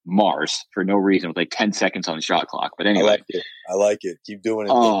fucking Mars for no reason with like 10 seconds on the shot clock. But anyway. I like it. Keep doing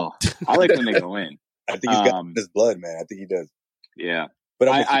it. Oh, I like when they go in. I think he's got his blood, man. I think he does. Yeah. But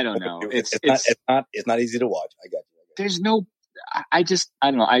I don't know. It's not easy to watch. I got you. There's no, I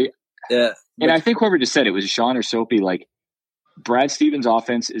don't know. And I think whoever just said it was Sean or Soapy, like Brad Stevens'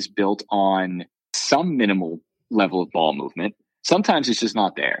 offense is built on some minimal level of ball movement. Sometimes it's just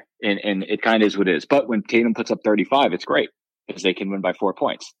not there, and it kind of is what it is. But when Tatum puts up 35, it's great because they can win by 4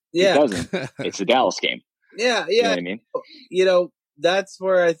 points. Yeah. It doesn't. It's a Dallas game. Yeah. You know what I mean? That's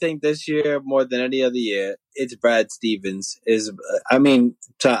where I think this year, more than any other year, it's Brad Stevens. I'm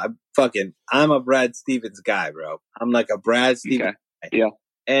a Brad Stevens guy, bro. I'm like a Brad Stevens guy. Yeah.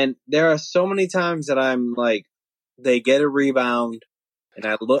 And there are so many times that I'm like, they get a rebound, and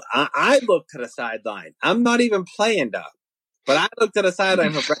I look to the sideline. I'm not even playing, dog. But I look to the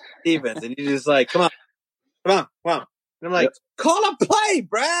sideline for Brad Stevens, and you're just like, come on. And I'm like, call a play,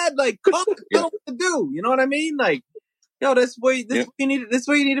 Brad. Like, tell him what to do. You know what I mean? Like, yo, this where you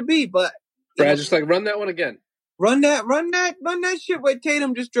need to be. But Brad, just like run that one again. Run that shit where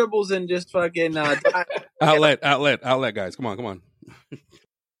Tatum just dribbles and just fucking outlet, guys. Come on.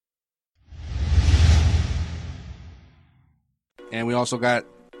 And we also got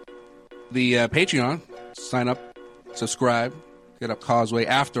the Patreon. Sign up, subscribe, get up Causeway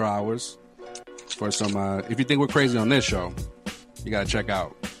After Hours for some. If you think we're crazy on this show, you gotta check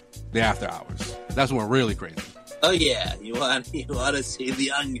out the After Hours. That's when we're really crazy. Oh yeah, you want to see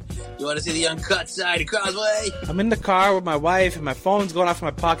the uncut side of Causeway? I'm in the car with my wife and my phone's going off in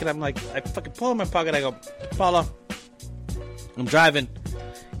my pocket. I'm like, I fucking pull in my pocket. I go, Paula, I'm driving.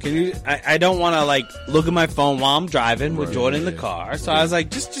 Can you? I don't want to like look at my phone while I'm driving with Jordan in the car. So I was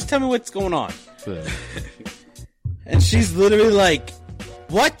like, just tell me what's going on. And she's literally like,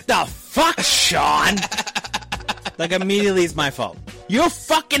 what the fuck, Sean? Like immediately it's my fault. You're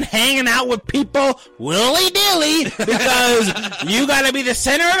fucking hanging out with people willy-nilly because you gotta be the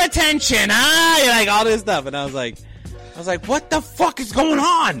center of attention, huh? You're like all this stuff. And I was like, what the fuck is going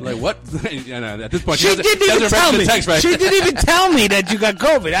on? Like, what? At this point, she didn't even tell me. Text, right? She didn't even tell me that you got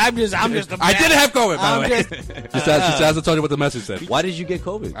COVID. I'm just. I didn't have COVID, by the way. Just as I told you what the message said. Why did you get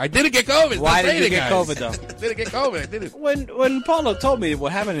COVID? I didn't get COVID. Why did you get COVID, though? I didn't get COVID. I didn't. When Paulo told me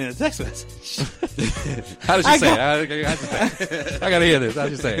what happened in a text message. How did she say it? I gotta hear this. How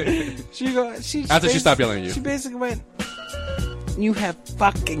did she say it? After she stopped yelling at you. She basically went, you have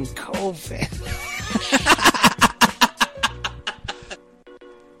fucking COVID.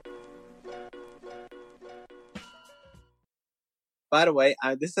 By the way,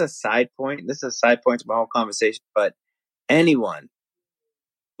 this is a side point. This is a side point to my whole conversation. But anyone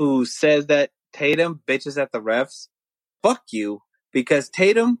who says that Tatum bitches at the refs, fuck you, because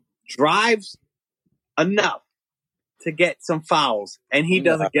Tatum drives enough to get some fouls, and he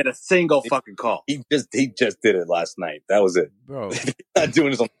doesn't get a single fucking call. He just did it last night. That was it, bro. He's not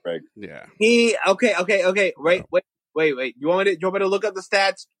doing this on the reg. Yeah. Okay. Wait. You want me to look up the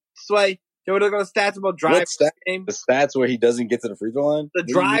stats, Sway? You want to look at the stats about drives per game? The stats where he doesn't get to the free throw line? The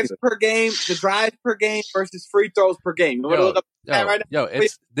drives per game versus free throws per game. You want to look up that right now?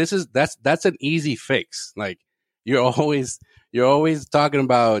 That's an easy fix. Like you're always talking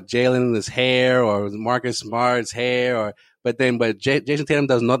about Jalen and his hair or Marcus Smart's hair but Jason Tatum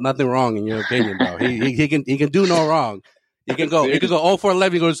does nothing wrong in your opinion, bro. He can do no wrong. He can go 0 for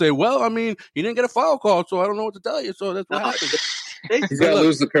 11. You're going to say, well, I mean, you didn't get a foul call, so I don't know what to tell you. So that's what happened. He's got to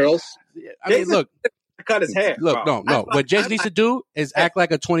lose the curls. I mean, look. Cut his hair. Look, no. What Jason needs to do is act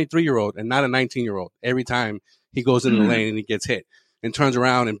like a 23-year-old and not a 19-year-old every time he goes into the lane and he gets hit and turns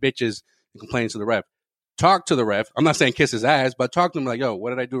around and bitches and complains to the ref. Talk to the ref. I'm not saying kiss his ass, but talk to him like, yo, what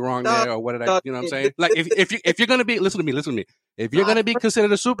did I do wrong there? Or what did I, you know what I'm saying? Like, if you're going to be, listen to me. If you're going to be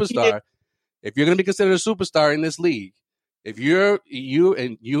considered a superstar, in this league, if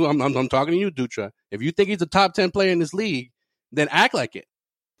I'm talking to you, Dutra. If you think he's a top 10 player in this league, then act like it.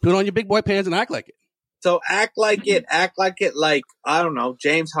 Put on your big boy pants and act like it. So act like it like, I don't know,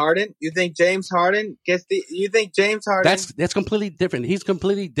 James Harden. You think James Harden That's completely different. He's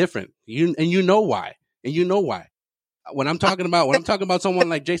completely different. You know why. When I'm talking about someone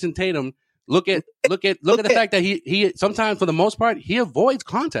like Jason Tatum, look at the fact that he sometimes, for the most part, he avoids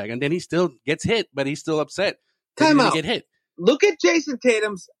contact and then he still gets hit, but he's still upset. Time out. Get hit. Look at Jason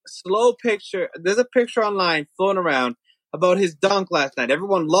Tatum's slow picture. There's a picture online floating around about his dunk last night.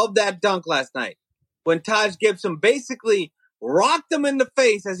 Everyone loved that dunk last night when Taj Gibson basically rocked him in the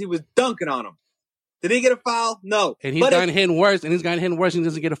face as he was dunking on him. Did he get a foul? No. And he's gotten hit worse, and he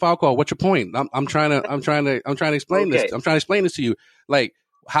doesn't get a foul call. What's your point? I'm trying to explain this. I'm trying to explain this to you. Like,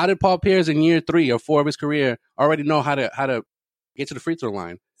 how did Paul Pierce in year 3 or 4 of his career already know how to get to the free throw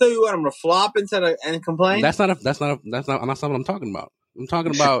line? So you want him to flop and complain? That's not what I'm talking about. I'm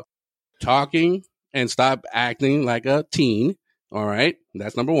talking about talking and stop acting like a teen. All right.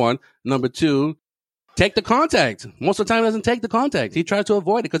 That's number 1. Number 2, take the contact. Most of the time he doesn't take the contact. He tries to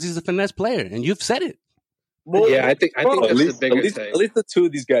avoid it because he's a finesse player, and you've said it. Well, yeah, I think that's the bigger thing. At least the two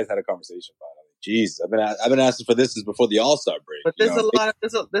of these guys had a conversation about it. Jeez, I've been asking for this since before the All-Star break. But there's a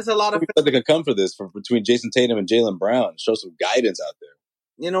lot of that can come for this between Jason Tatum and Jaylen Brown. Show some guidance out there.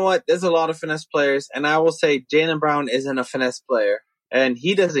 You know what? There's a lot of finesse players, and I will say Jaylen Brown isn't a finesse player, and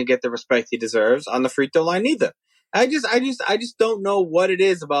he doesn't get the respect he deserves on the free throw line either. I just don't know what it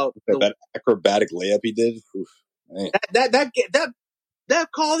is about that acrobatic layup he did. Oof, that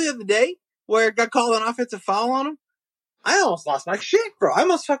call the other day where it got called an offensive foul on him. I almost lost my shit, bro. I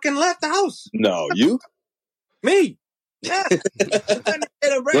almost fucking left the house. No, you? Me? Yeah.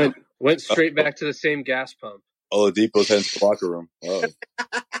 Went straight back to the same gas pump. Oladipo's heading to the locker room. Oh.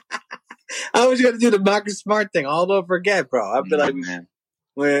 I was going to do the Marcus Smart thing all over again, bro. I'd be like, man.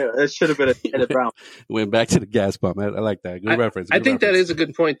 Well, it should have been a Brown. Went back to the gas pump. I like that. Good reference. I think that is a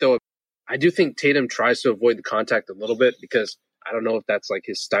good point, though. I do think Tatum tries to avoid the contact a little bit because I don't know if that's like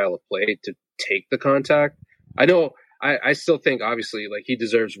his style of play to take the contact. I know I still think obviously like he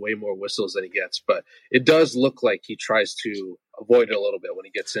deserves way more whistles than he gets, but it does look like he tries to avoid it a little bit when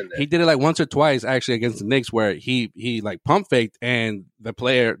he gets in there. He did it like once or twice actually against the Knicks where he like pump faked and the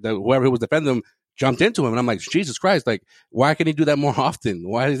player, whoever was defending him, jumped into him. And I'm like, Jesus Christ, like why can he do that more often?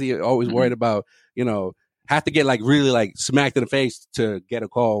 Why is he always worried about, have to get like really like smacked in the face to get a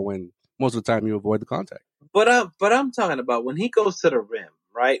call when most of the time you avoid the contact? But I'm talking about when he goes to the rim,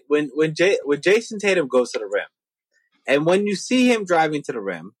 right? When Jason Tatum goes to the rim, and when you see him driving to the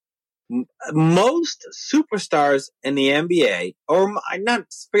rim, most superstars in the NBA, or not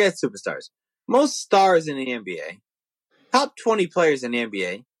forget superstars, most stars in the NBA, top 20 players in the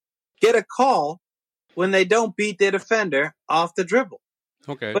NBA, get a call when they don't beat their defender off the dribble.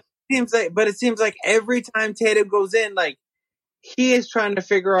 Okay. But it seems like every time Tatum goes in, like he is trying to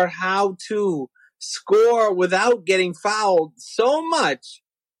figure out how to score without getting fouled so much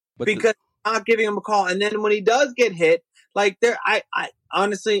because not giving him a call. And then when he does get hit, like I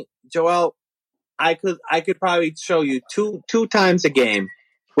honestly, Joel, I could probably show you two times a game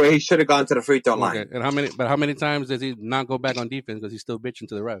where he should have gone to the free throw line. Okay. And how many times does he not go back on defense because he's still bitching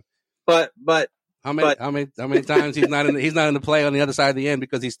to the ref? But how many times he's not in the play on the other side of the end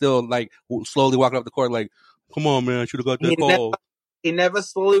because he's still like slowly walking up the court like, come on man, I should have got that call. He never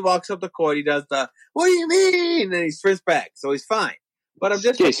slowly walks up the court. He does the what do you mean? And he sprints back, so he's fine. But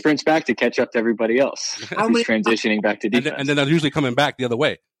he sprints back to catch up to everybody else. He's transitioning back to defense, and then they're usually coming back the other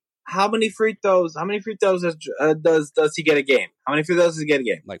way. How many free throws does he get a game? How many free throws does he get a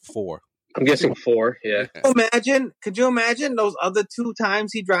game? Like 4. I'm guessing 4. Yeah. Could you imagine those other 2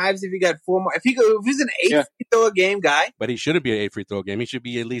 times he drives if he got 4 more? If he's an 8 free throw a game guy, but he shouldn't be an 8 free throw game. He should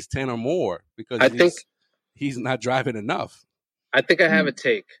be at least 10 or more because he's not driving enough. I think I have a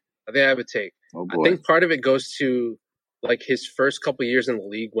take. Oh, I think part of it goes to like his first couple years in the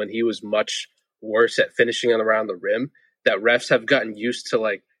league when he was much worse at finishing around the rim. That refs have gotten used to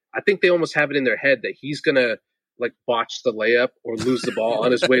like. I think they almost have it in their head that he's gonna like botch the layup or lose the ball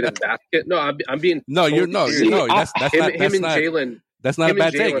on his way to the basket. No, I'm being no. You're no. That's him and Jalen. That's not a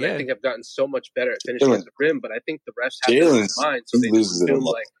bad take. I think have gotten so much better at finishing at the rim, but I think the refs have it in their mind, so they just assume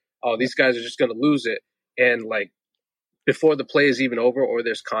like, oh, these guys are just gonna lose it, and like before the play is even over or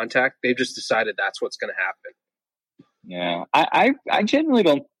there's contact, they've just decided that's what's gonna happen. Yeah, I genuinely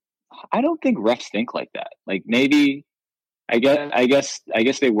don't. I don't think refs think like that. Like maybe. I guess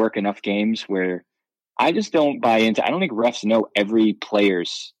they work enough games where I just don't buy into. I don't think refs know every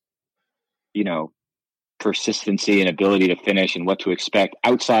player's, persistency and ability to finish and what to expect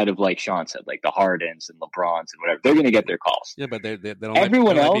outside of like Sean said, like the Hardens and LeBrons and whatever. They're going to get their calls. Yeah, but they don't.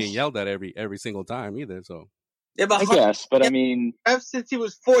 Everyone else being yelled at every single time either. So yeah, but I guess. But I mean, since he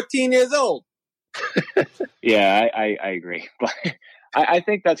was 14 years old. Yeah, I agree, but I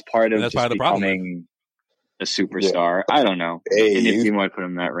think that's part of that's just part of the becoming a superstar. Yeah. I don't know. And if you might put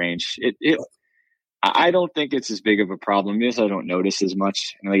him in that range, I don't think it's as big of a problem because I don't notice as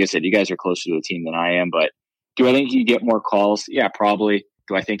much. And like I said, you guys are closer to the team than I am, but do I think he'd get more calls? Yeah, probably.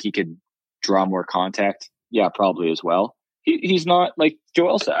 Do I think he could draw more contact? Yeah, probably as well. He's not like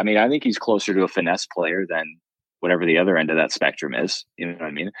Joel said. I mean, I think he's closer to a finesse player than whatever the other end of that spectrum is. You know what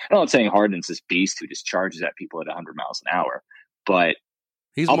I mean? I'm not saying Harden's this beast who just charges at people at 100 miles an hour, but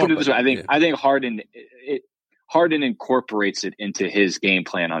I'll put it this way. I think Harden incorporates it into his game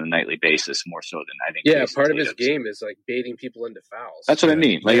plan on a nightly basis more so than I think. Yeah, part of his game is like baiting people into fouls. That's what I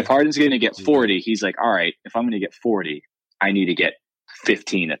mean. Like if Harden's going to get 40, he's like, all right, if I'm going to get 40, I need to get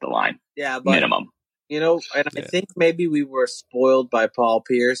 15 at the line. Yeah, but, minimum. And I think maybe we were spoiled by Paul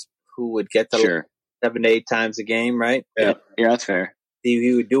Pierce, who would get to 7 to 8 times a game, right? Yeah, that's fair.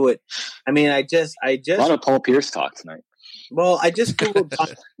 He would do it. I mean, I just a lot of Paul Pierce talk tonight. Well, I just googled.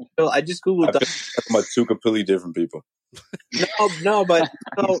 Talking about 2 completely different people. No, but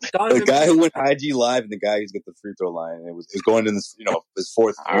the guy who went IG live and the guy who's got the free throw line. It was going in this, his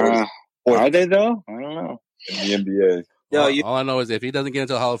fourth. Are they though? I don't know. In the NBA. All I know is if he doesn't get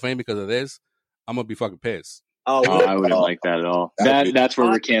into the Hall of Fame because of this, I'm gonna be fucking pissed. Oh, I wouldn't like that at all. That's where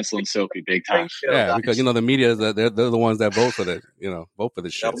we're canceling Soapy big time. Yeah, because the media they're the ones that vote for the vote for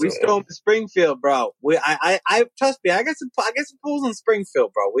this shit. We still in Springfield, bro. I trust me. I got some pools in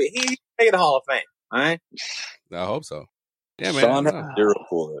Springfield, bro. He's making the Hall of Fame. All right. I hope so. Yeah, man. Sean had 0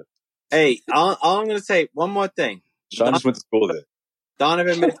 pool there. Hey, all I'm gonna say one more thing. Sean just went to school there.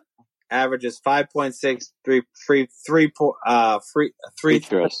 Donovan Mitchell averages 5.6 free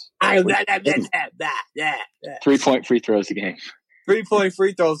throws. 3-point free throws a game. 3-point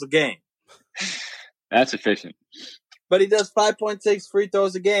free throws a game. That's efficient. But he does 5.6 free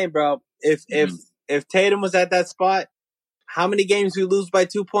throws a game, bro. If Tatum was at that spot, how many games we lose by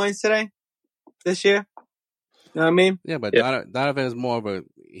 2 points this year? You know what I mean? Yeah, but Donovan is more of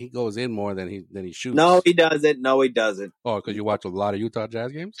he goes in more than he shoots. No, he doesn't. Oh, because you watch a lot of Utah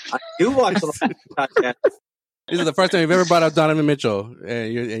Jazz games? I do watch a lot of Utah Jazz. This is the first time you've ever brought up Donovan Mitchell,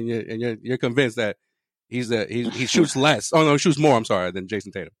 and you're convinced that he shoots less. Oh no, he shoots more. I'm sorry, than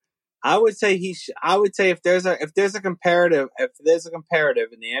Jason Tatum. I would say if there's a comparative in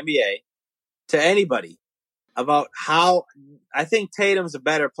the NBA to anybody about how I think Tatum's a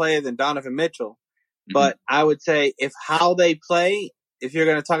better player than Donovan Mitchell, but I would say if you're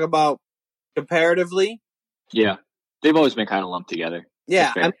going to talk about comparatively, yeah, they've always been kind of lumped together.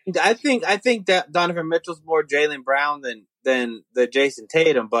 Yeah, I think that Donovan Mitchell's more Jaylen Brown than the Jason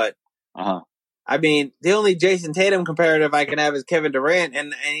Tatum, but I mean, the only Jason Tatum comparative I can have is Kevin Durant,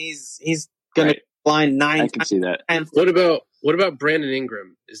 and he's going to blind 9. I can see that. And what about Brandon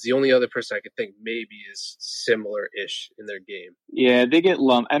Ingram? Is the only other person I could think maybe is similar-ish in their game. Yeah, they get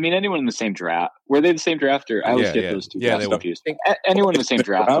lumped. I mean, anyone in the same draft. Were they the same draft? Or I always get those two guys confused. Anyone in the same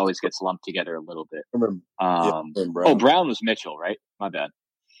draft always gets lumped together a little bit. Brown was Mitchell, right? My bad.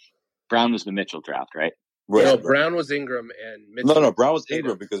 Brown was the Mitchell draft, right? Right. No, Brown was Ingram and Mitchell. No, Brown was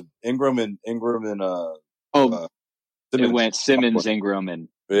Ingram because Ingram and it went Simmons, Ingram, and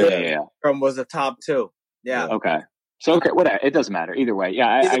Ingram was the top 2. Yeah. Okay. So whatever. It doesn't matter either way.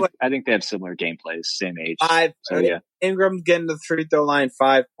 Yeah, I think they have similar gameplays, same age. Ingram's getting to the free throw line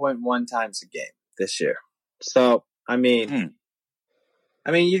 5.1 times a game this year. So I mean,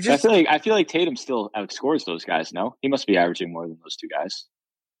 you just. I feel like Tatum still outscores those guys. No, he must be averaging more than those two guys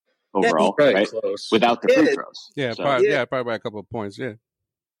overall, right? Close. Without the free throws. Yeah, probably by a couple of points. Yeah.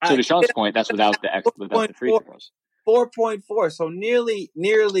 So to Sean's point, that's without the free throws. 4.4. So nearly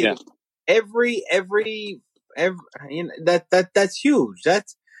every that's huge.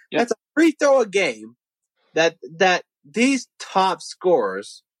 That's a free throw a game that these top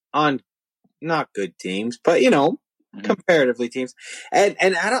scorers on not good teams, but comparatively teams. And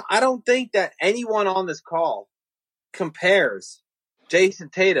I don't think that anyone on this call compares Jason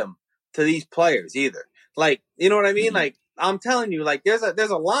Tatum to these players either. Like, you know what I mean? Like, I'm telling you, like there's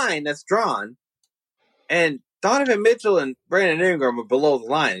a line that's drawn, and Donovan Mitchell and Brandon Ingram are below the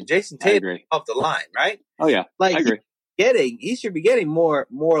line, and Jason Tatum up the line, right? Oh yeah, like I agree. He should be getting more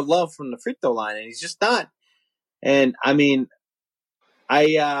love from the free throw line, and he's just not. And I mean, I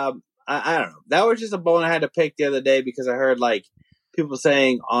don't know. That was just a bone I had to pick the other day because I heard like people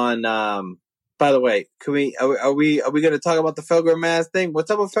saying on. By the way, are we going to talk about the Felger Maz thing?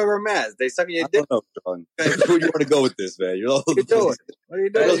 What's up with Felger Maz? They sucking your dick. I don't know, John. Where do you want to go with this, man? You're all What are you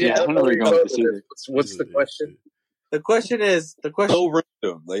doing? Yeah, I don't know where you're going with this either. What's the question? The question.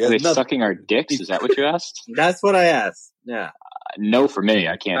 Are they sucking our dicks? Is that what you asked? That's what I asked. Yeah. No, for me,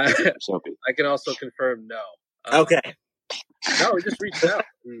 I can't. Soapy. I can also confirm no. Okay. No, we just reached out.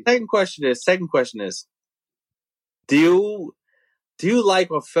 Second question is, do you like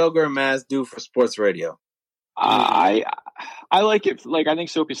what Felger and Maz do for sports radio? I like it. Like I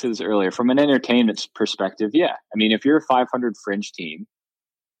think Soapy said this earlier, from an entertainment perspective. Yeah, I mean, if you're a 500 fringe team,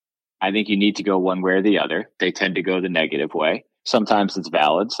 I think you need to go one way or the other. They tend to go the negative way. Sometimes it's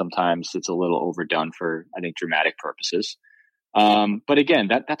valid. Sometimes it's a little overdone for, I think, dramatic purposes. But again,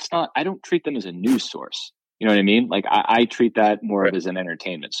 that's not. I don't treat them as a news source. You know what I mean? Like I treat that more as an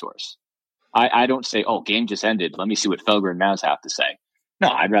entertainment source. I don't say, "Oh, game just ended. Let me see what Felger and Maz have to say." No,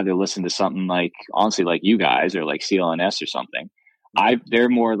 I'd rather listen to something like, honestly, like you guys or like CLNS or something. They're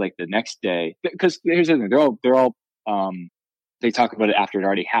more like the next day, because here's the thing: they're all they talk about it after it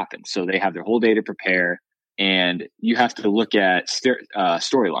already happened, so they have their whole day to prepare. And you have to look at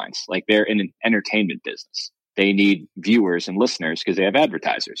storylines. Like they're in an entertainment business; they need viewers and listeners because they have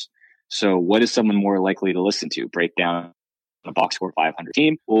advertisers. So, what is someone more likely to listen to? Break down a box score 500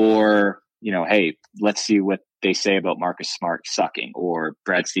 team, or hey, let's see what they say about Marcus Smart sucking, or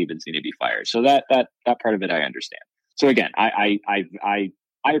Brad Stevens need to be fired. So that part of it I understand. So again, I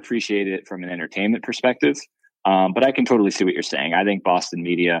appreciate it from an entertainment perspective, but I can totally see what you're saying. I think Boston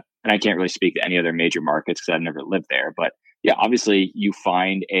media, and I can't really speak to any other major markets because I've never lived there, but yeah, obviously you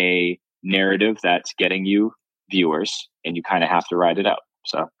find a narrative that's getting you viewers, and you kind of have to ride it out.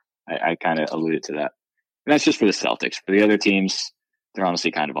 So I kind of alluded to that. And that's just for the Celtics. For the other teams, they're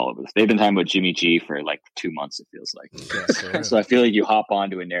honestly kind of all over this. They've been talking about Jimmy G for like 2 months, it feels like. So I feel like you hop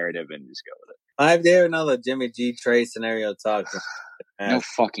onto a narrative and just go with it. I dare another Jimmy G trade scenario talk. No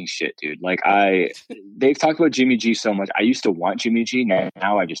fucking shit, dude. Like they've talked about Jimmy G so much. I used to want Jimmy G.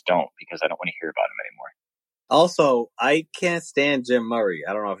 Now I just don't because I don't want to hear about him anymore. Also, I can't stand Jim Murray.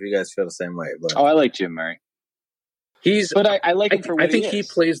 I don't know if you guys feel the same way. But I like Jim Murray. I like him for what I think he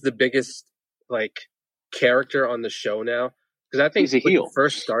is. plays the biggest character on the show now because I think he's a heel. When he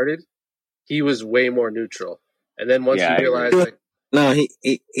first started, he was way more neutral, and then once he realized, no,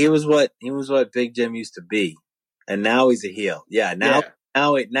 he was what Big Jim used to be, and now he's a heel. Yeah, now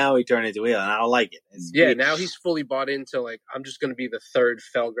he turned into a heel, and I don't like it. Now he's fully bought into I'm just going to be the third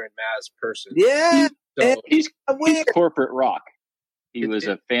Felgren Maz person. Yeah, so, he's corporate rock. He was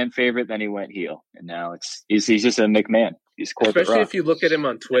a fan favorite, then he went heel, and now he's just a McMahon. He's corporate especially rock. If you look at him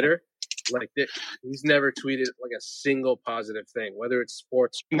on Twitter, he's never tweeted a single positive thing, whether it's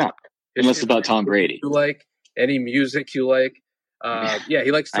sports, no, unless it's about Tom Brady. You like any music you like?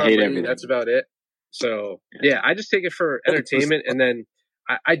 He likes Tom Brady. Everything. That's about it. So I just take it for entertainment, and then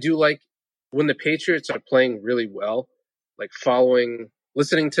I do like when the Patriots are playing really well,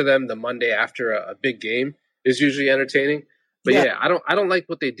 listening to them the Monday after a big game is usually entertaining. But I don't like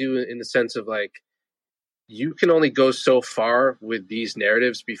what they do in the sense of you can only go so far with these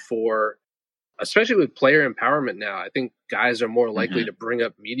narratives before, especially with player empowerment now. I think guys are more likely to bring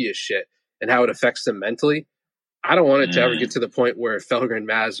up media shit and how it affects them mentally. I don't want it to ever get to the point where Felger and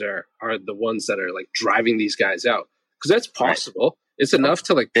Maz are the ones that are driving these guys out, because that's possible. Right. It's enough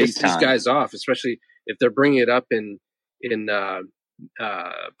to piss these guys off, especially if they're bringing it up in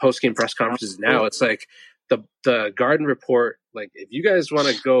post game press conferences. Now it's the Garden Report. If you guys want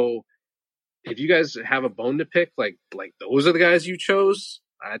to go, if you guys have a bone to pick, those are the guys you chose.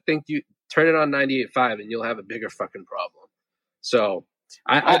 I think you turn it on 98.5 and you'll have a bigger fucking problem. So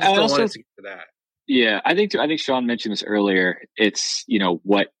I just don't want it to get to that. Yeah, I think Sean mentioned this earlier. It's,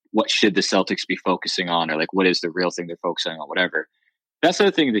 what should the Celtics be focusing on, or what is the real thing they're focusing on, whatever. That's the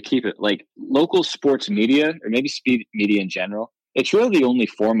other thing to keep it local sports media, or maybe speed media in general. It's really the only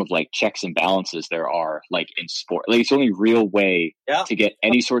form of checks and balances there are in sport. It's the only real way to get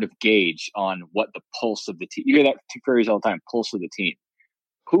any sort of gauge on what the pulse of the team. You hear that to queries all the time, pulse of the team.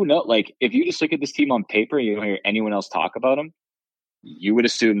 Who knows? If you just look at this team on paper and you don't hear anyone else talk about them, you would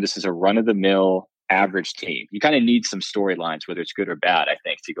assume this is a run-of-the-mill average team. You kind of need some storylines, whether it's good or bad, I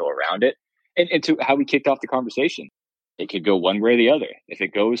think, to go around it. And to how we kicked off the conversation, it could go one way or the other. If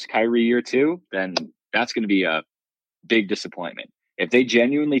it goes Kyrie year 2, then that's going to be a big disappointment. If they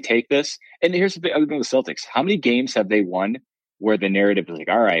genuinely take this, and here's the other thing with the Celtics, how many games have they won where the narrative is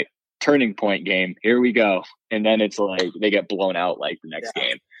all right, turning point game, here we go. And then it's they get blown out the next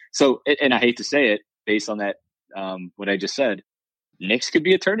game. So, and I hate to say it, based on that, what I just said, Knicks could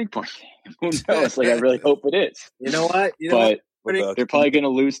be a turning point game. Who knows? I really hope it is. You know what? They're probably going to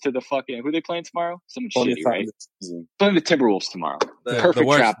lose to the fucking, who are they playing tomorrow? Someone shitty, right? Playing the Timberwolves tomorrow. Perfect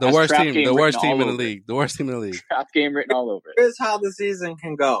trap. The worst team in the league. The worst team in the league. Trap game written all over it. Here's how the season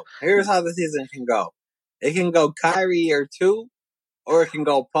can go. It can go Kyrie year 2, or it can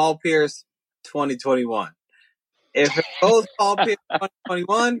go Paul Pierce 2021. If it goes Paul Pierce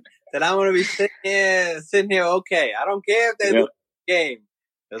 2021, then I'm going to be sitting here okay. I don't care if they lose the game.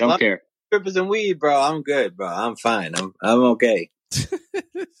 Don't care. Strippers and weed, bro. I'm good, bro. I'm fine. I'm okay.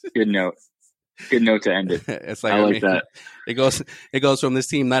 Good note to end it. It's I like that. It goes from this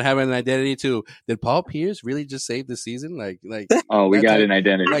team not having an identity to, did Paul Pierce really just save the season? Oh, we got an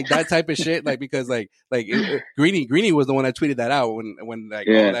identity. That type of shit. Because Greeny was the one that tweeted that out when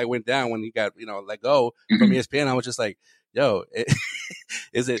all that went down, when he got let go from ESPN. I was just yo,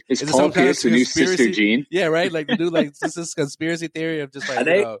 is Paul some kind of Pierce the new Sister Jean? Yeah, right. The dude, this is conspiracy theory of just get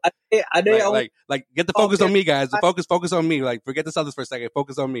the focus on me, guys. The focus on me. Forget the Celtics for a second.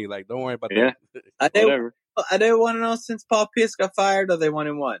 Focus on me. Don't worry about that. Are they 1-0 since Paul Pierce got fired, or they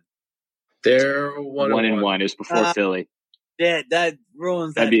 1-1? They're 1-1. It was before Philly. Yeah, that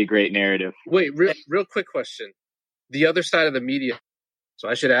ruins that. That'd be a great narrative. Wait, real quick question. The other side of the media. So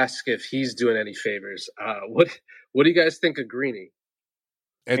I should ask if he's doing any favors. What do you guys think of Greeny?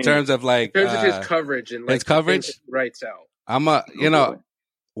 In terms of his coverage and his coverage, he writes out. I'm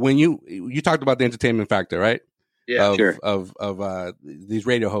when you talked about the entertainment factor, right? Yeah, sure. Of these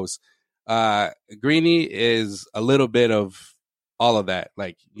radio hosts, Greeny is a little bit of all of that.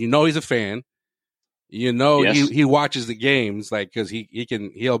 He's a fan. Yes. He watches the games because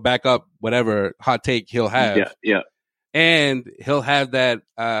he'll back up whatever hot take he'll have. Yeah. And he'll have that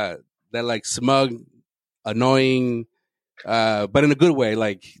smug, annoying, but in a good way,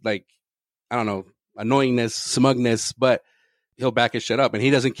 I don't know, annoyingness, smugness, but he'll back his shit up, and he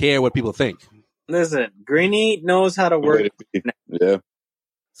doesn't care what people think. Listen, Greeny knows how to work. Yeah.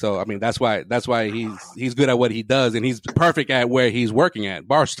 So I mean, that's why he's good at what he does, and he's perfect at where he's working at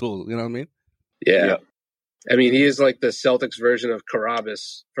Barstool. You know what I mean? Yeah. Yep. I mean, he is like the Celtics version of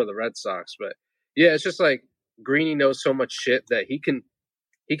Carabas for the Red Sox. But yeah, it's just like Greeny knows so much shit that he could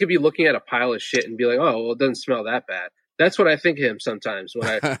be looking at a pile of shit and be like, oh, well, it doesn't smell that bad. That's what I think of him sometimes when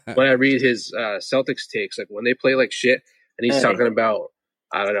I read his Celtics takes, like when they play like shit and he's talking about,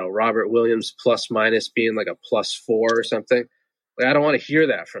 I don't know, Robert Williams plus minus being like a +4 or something. Like, I don't want to hear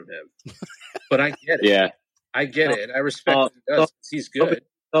that from him, but I get it. Yeah. I get it. I respect what he does. He's good.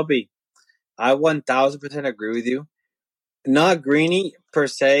 Toby, I 1000% agree with you. Not Greeny per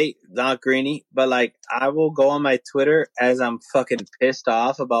se, not Greeny, but like I will go on my Twitter as I'm fucking pissed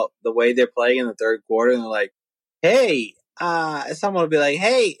off about the way they're playing in the third quarter, and they're like, "Hey," someone will be like,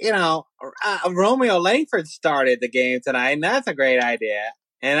 "Hey, Romeo Langford started the game tonight, and that's a great idea."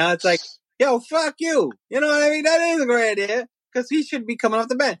 And I was like, "Yo, fuck you," you know what I mean? That is a great idea because he should be coming off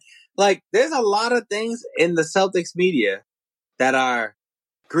the bench. Like, there's a lot of things in the Celtics media that are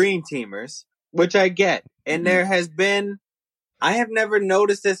green teamers, which I get. And there has been, I have never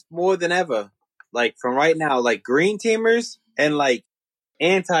noticed this more than ever. Like, from right now, like green teamers and like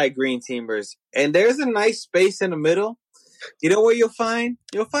anti-green teamers. And there's a nice space in the middle. You know where you'll find?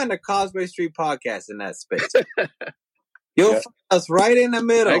 You'll find the Causeway Street podcast in that space. You'll find us right in the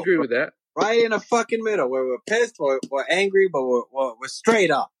middle. I agree with that. Right in the fucking middle where we're pissed, we're angry, but we're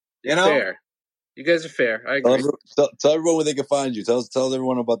straight up. You know? Fair. You guys are fair. I agree. Tell everyone where they can find you. Tell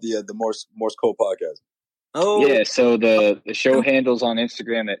everyone about the Morse Code podcast. Oh yeah. So the show handles on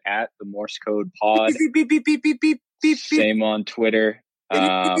Instagram at the Morse Code Pod. Same on Twitter.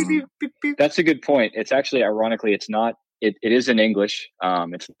 That's a good point. It's actually, ironically, it's not. It is in English.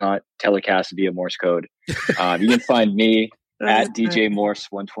 It's not telecast via Morse code. You can find me at DJ Morse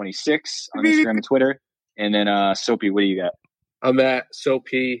 126 on Instagram and Twitter. And then Soapy, what do you got? I'm at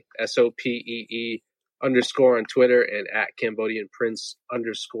Soapee, SOPEE _ on Twitter, and at Cambodian Prince _ on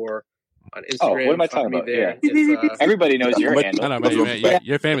Instagram. Oh, what am I talking about? There. Yeah. Everybody knows your handle. I know, man.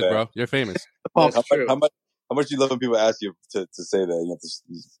 You're famous, bro. You're famous. How much you love when people ask you to say that?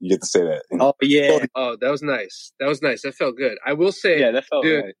 You get to say that. Oh yeah. Oh, that was nice. That felt good. I will say, that felt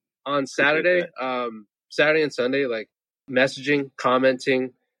dude, right. On Saturday, Saturday and Sunday, like messaging,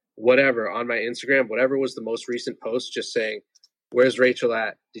 commenting, whatever on my Instagram, whatever was the most recent post, just saying, "Where's Rachel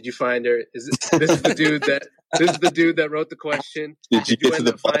at? Did you find her? This is the dude that wrote the question? Did you end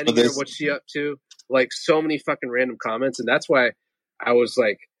up finding her? What's she up to?" Like so many fucking random comments, and that's why I was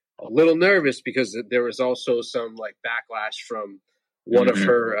like a little nervous because there was also some like backlash from one of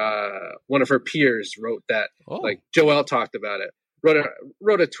her peers wrote that like Joelle talked about it,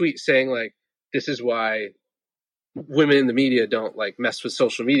 wrote a tweet saying like, "This is why women in the media don't like mess with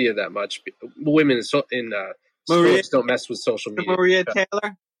social media that much. Women in sports don't mess with social media." Maria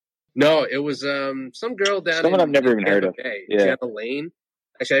Taylor? No, it was some girl down Someone in I've never even heard of. Jenna Lane.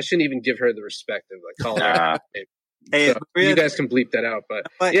 Actually, I shouldn't even give her the respect of like calling her. Hey, So, you guys can bleep that out, but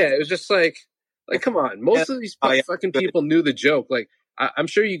yeah, it was just like come on. Most of these fucking people knew the joke. Like, I'm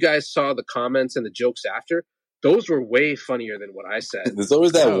sure you guys saw the comments and the jokes after. Those were way funnier than what I said. There's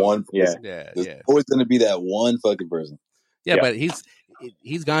always that one person. Yeah. There's always going to be that one fucking person. Yeah, but he's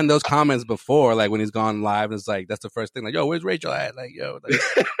gotten those comments before, like when he's gone live, and it's like that's the first thing, like, "Yo, where's Rachel at?" Like, "Yo," like,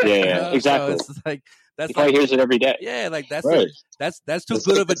 exactly. So it's like that's he probably hears it every day. Yeah, like that's right. That's too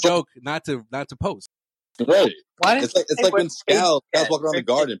good of a joke not to post. Right. It's like when Scout walking around the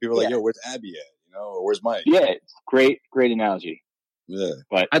garden, people are like, "Yo, where's Abby at?" You know, or "Where's Mike?" Yeah, great analogy. Yeah,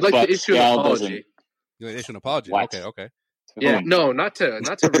 but I'd like to issue an apology. You want to issue an apology? What? Okay. Yeah, no, not to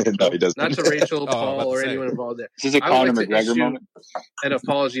Rachel, No, he doesn't. not to Rachel, Paul, or anyone involved there. This is a Conor McGregor moment. An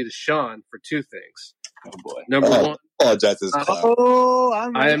apology to Sean for two things. Oh boy. Number one, apologize to this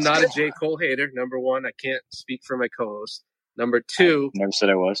I am not a J. Cole hater. Number one, I can't speak for my co-host. Number two, Never said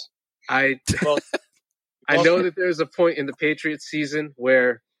I was. I know that there's a point in the Patriots season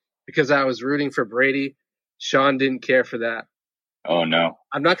where, because I was rooting for Brady, Sean didn't care for that. Oh no.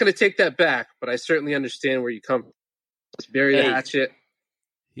 I'm not going to take that back, but I certainly understand where you come from. Let's bury the hatchet.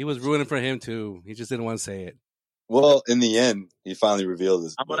 He was rooting for him too. He just didn't want to say it. Well, in the end, he finally revealed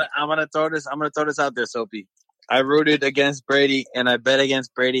this. I'm gonna throw this out there, Soapy. I rooted against Brady, and I bet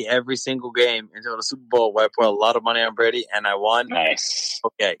against Brady every single game until the Super Bowl, where I put a lot of money on Brady, and I won. Nice.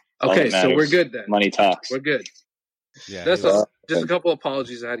 Okay, so we're good then. Money talks. We're good. Yeah, that's just a couple of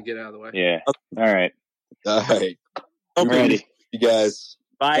apologies I had to get out of the way. Yeah. All right. I'm ready. You guys.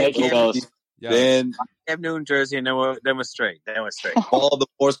 Bye. Thank you, fellas. Then Cam Newton jersey, and then we're straight. All the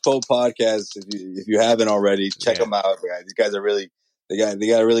Morse Code podcasts, if you haven't already, check them out. Guys. These guys are really they got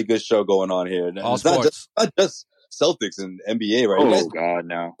a really good show going on here. And all sports, not Celtics and NBA, right? Oh God,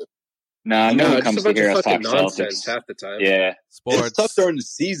 no. No one comes to hear us talk Celtics half the time. Yeah, sports. It's tough during the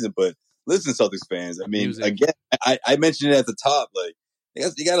season, but listen, Celtics fans. I mean, again, I mentioned it at the top. Like,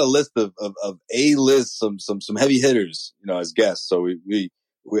 you got a list of A-list, some heavy hitters, as guests. So we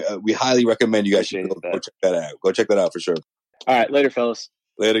highly recommend you guys should go check that out. Go check that out for sure. All right, later, fellas.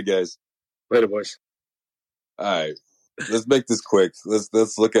 Later, guys. Later, boys. All right, let's make this quick.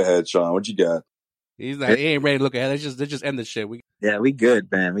 Let's look ahead, Sean. What you got? He ain't ready to look ahead. Let's just end the shit. We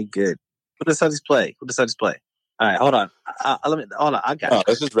good, man. We good. Who does Celtics play? All right, hold on. Hold on. I got it.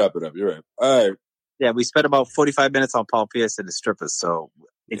 Let's just wrap it up. You're right. All right. Yeah, we spent about 45 minutes on Paul Pierce and the strippers. So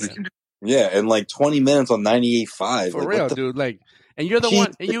and like 20 minutes on 98.5. For real, dude. Like, and you're the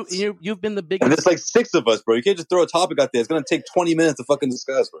one. And you've been the biggest. And there's like 6 of us, bro. You can't just throw a topic out there. It's gonna take 20 minutes to fucking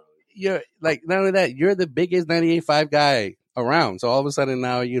discuss, bro. You're like, not only that, you're the biggest 98.5 guy around. So all of a sudden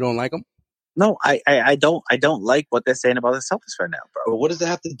now you don't like him. No, I don't like what they're saying about the Celtics right now, bro. But what does that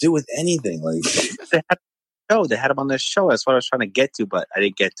have to do with anything? Like they had him on their show. That's what I was trying to get to, but I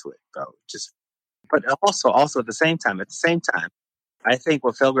didn't get to it, bro. But also at the same time, I think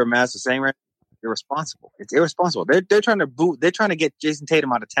what Felger and Maz are saying right now, irresponsible. It's irresponsible. They're trying to get Jason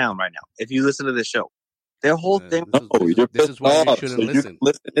Tatum out of town right now. If you listen to the show, their whole thing. This is why you shouldn't listen. You can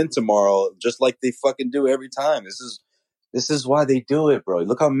listen in tomorrow, just like they fucking do every time. This is why they do it, bro.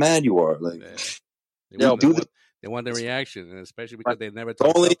 Look how mad you are. Like, they want the reaction, and especially because they never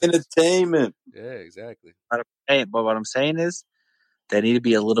talk only entertainment. Yeah, exactly. But what I'm saying is, they need to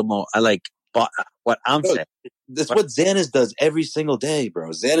be a little more. What I'm saying. That's what Xanis does every single day, bro.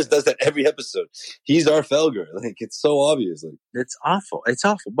 Xanis does that every episode. He's our Felger. Like, it's so obvious. Like, it's awful. It's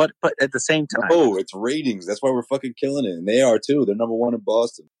awful. But at the same time, it's ratings. That's why we're fucking killing it, and they are too. They're number 1 in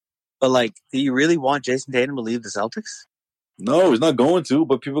Boston. But like, do you really want Jason Tatum to leave the Celtics? No, he's not going to,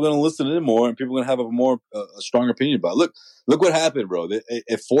 but people are going to listen to him more, and people are going to have a stronger opinion about it. Look what happened, bro.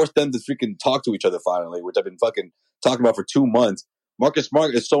 It forced them to freaking talk to each other finally, which I've been fucking talking about for 2 months. Marcus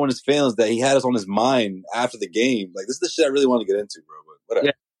Smart is showing his feelings that he had us on his mind after the game. Like, this is the shit I really want to get into, bro. But whatever.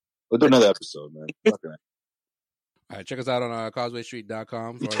 Yeah. We'll do another episode, man. All right, check us out on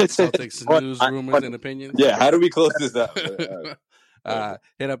CausewayStreet.com for Celtics news, rumors, and opinions. Yeah, how do we close this out?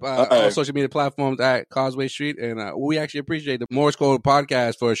 Hit up all social media platforms at Causeway Street, and we actually appreciate the Morse Code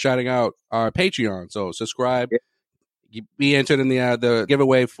podcast for shouting out our Patreon. So subscribe, be entered in the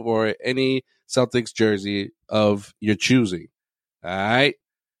giveaway for any Celtics jersey of your choosing. All right.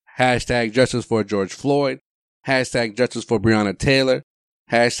 Hashtag justice for George Floyd. Hashtag justice for Breonna Taylor.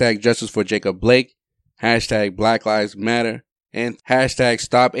 Hashtag justice for Jacob Blake. Hashtag Black Lives Matter. And hashtag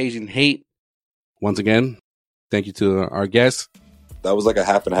stop Asian hate. Once again, thank you to our guests. That was like a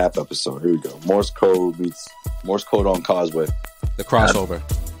half and half episode. Here we go. Morse code meets Morse code on Causeway. The crossover.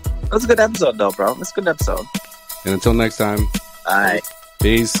 That was a good episode, though, bro. That's a good episode. And until next time. All right.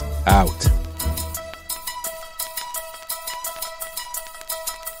 Peace out.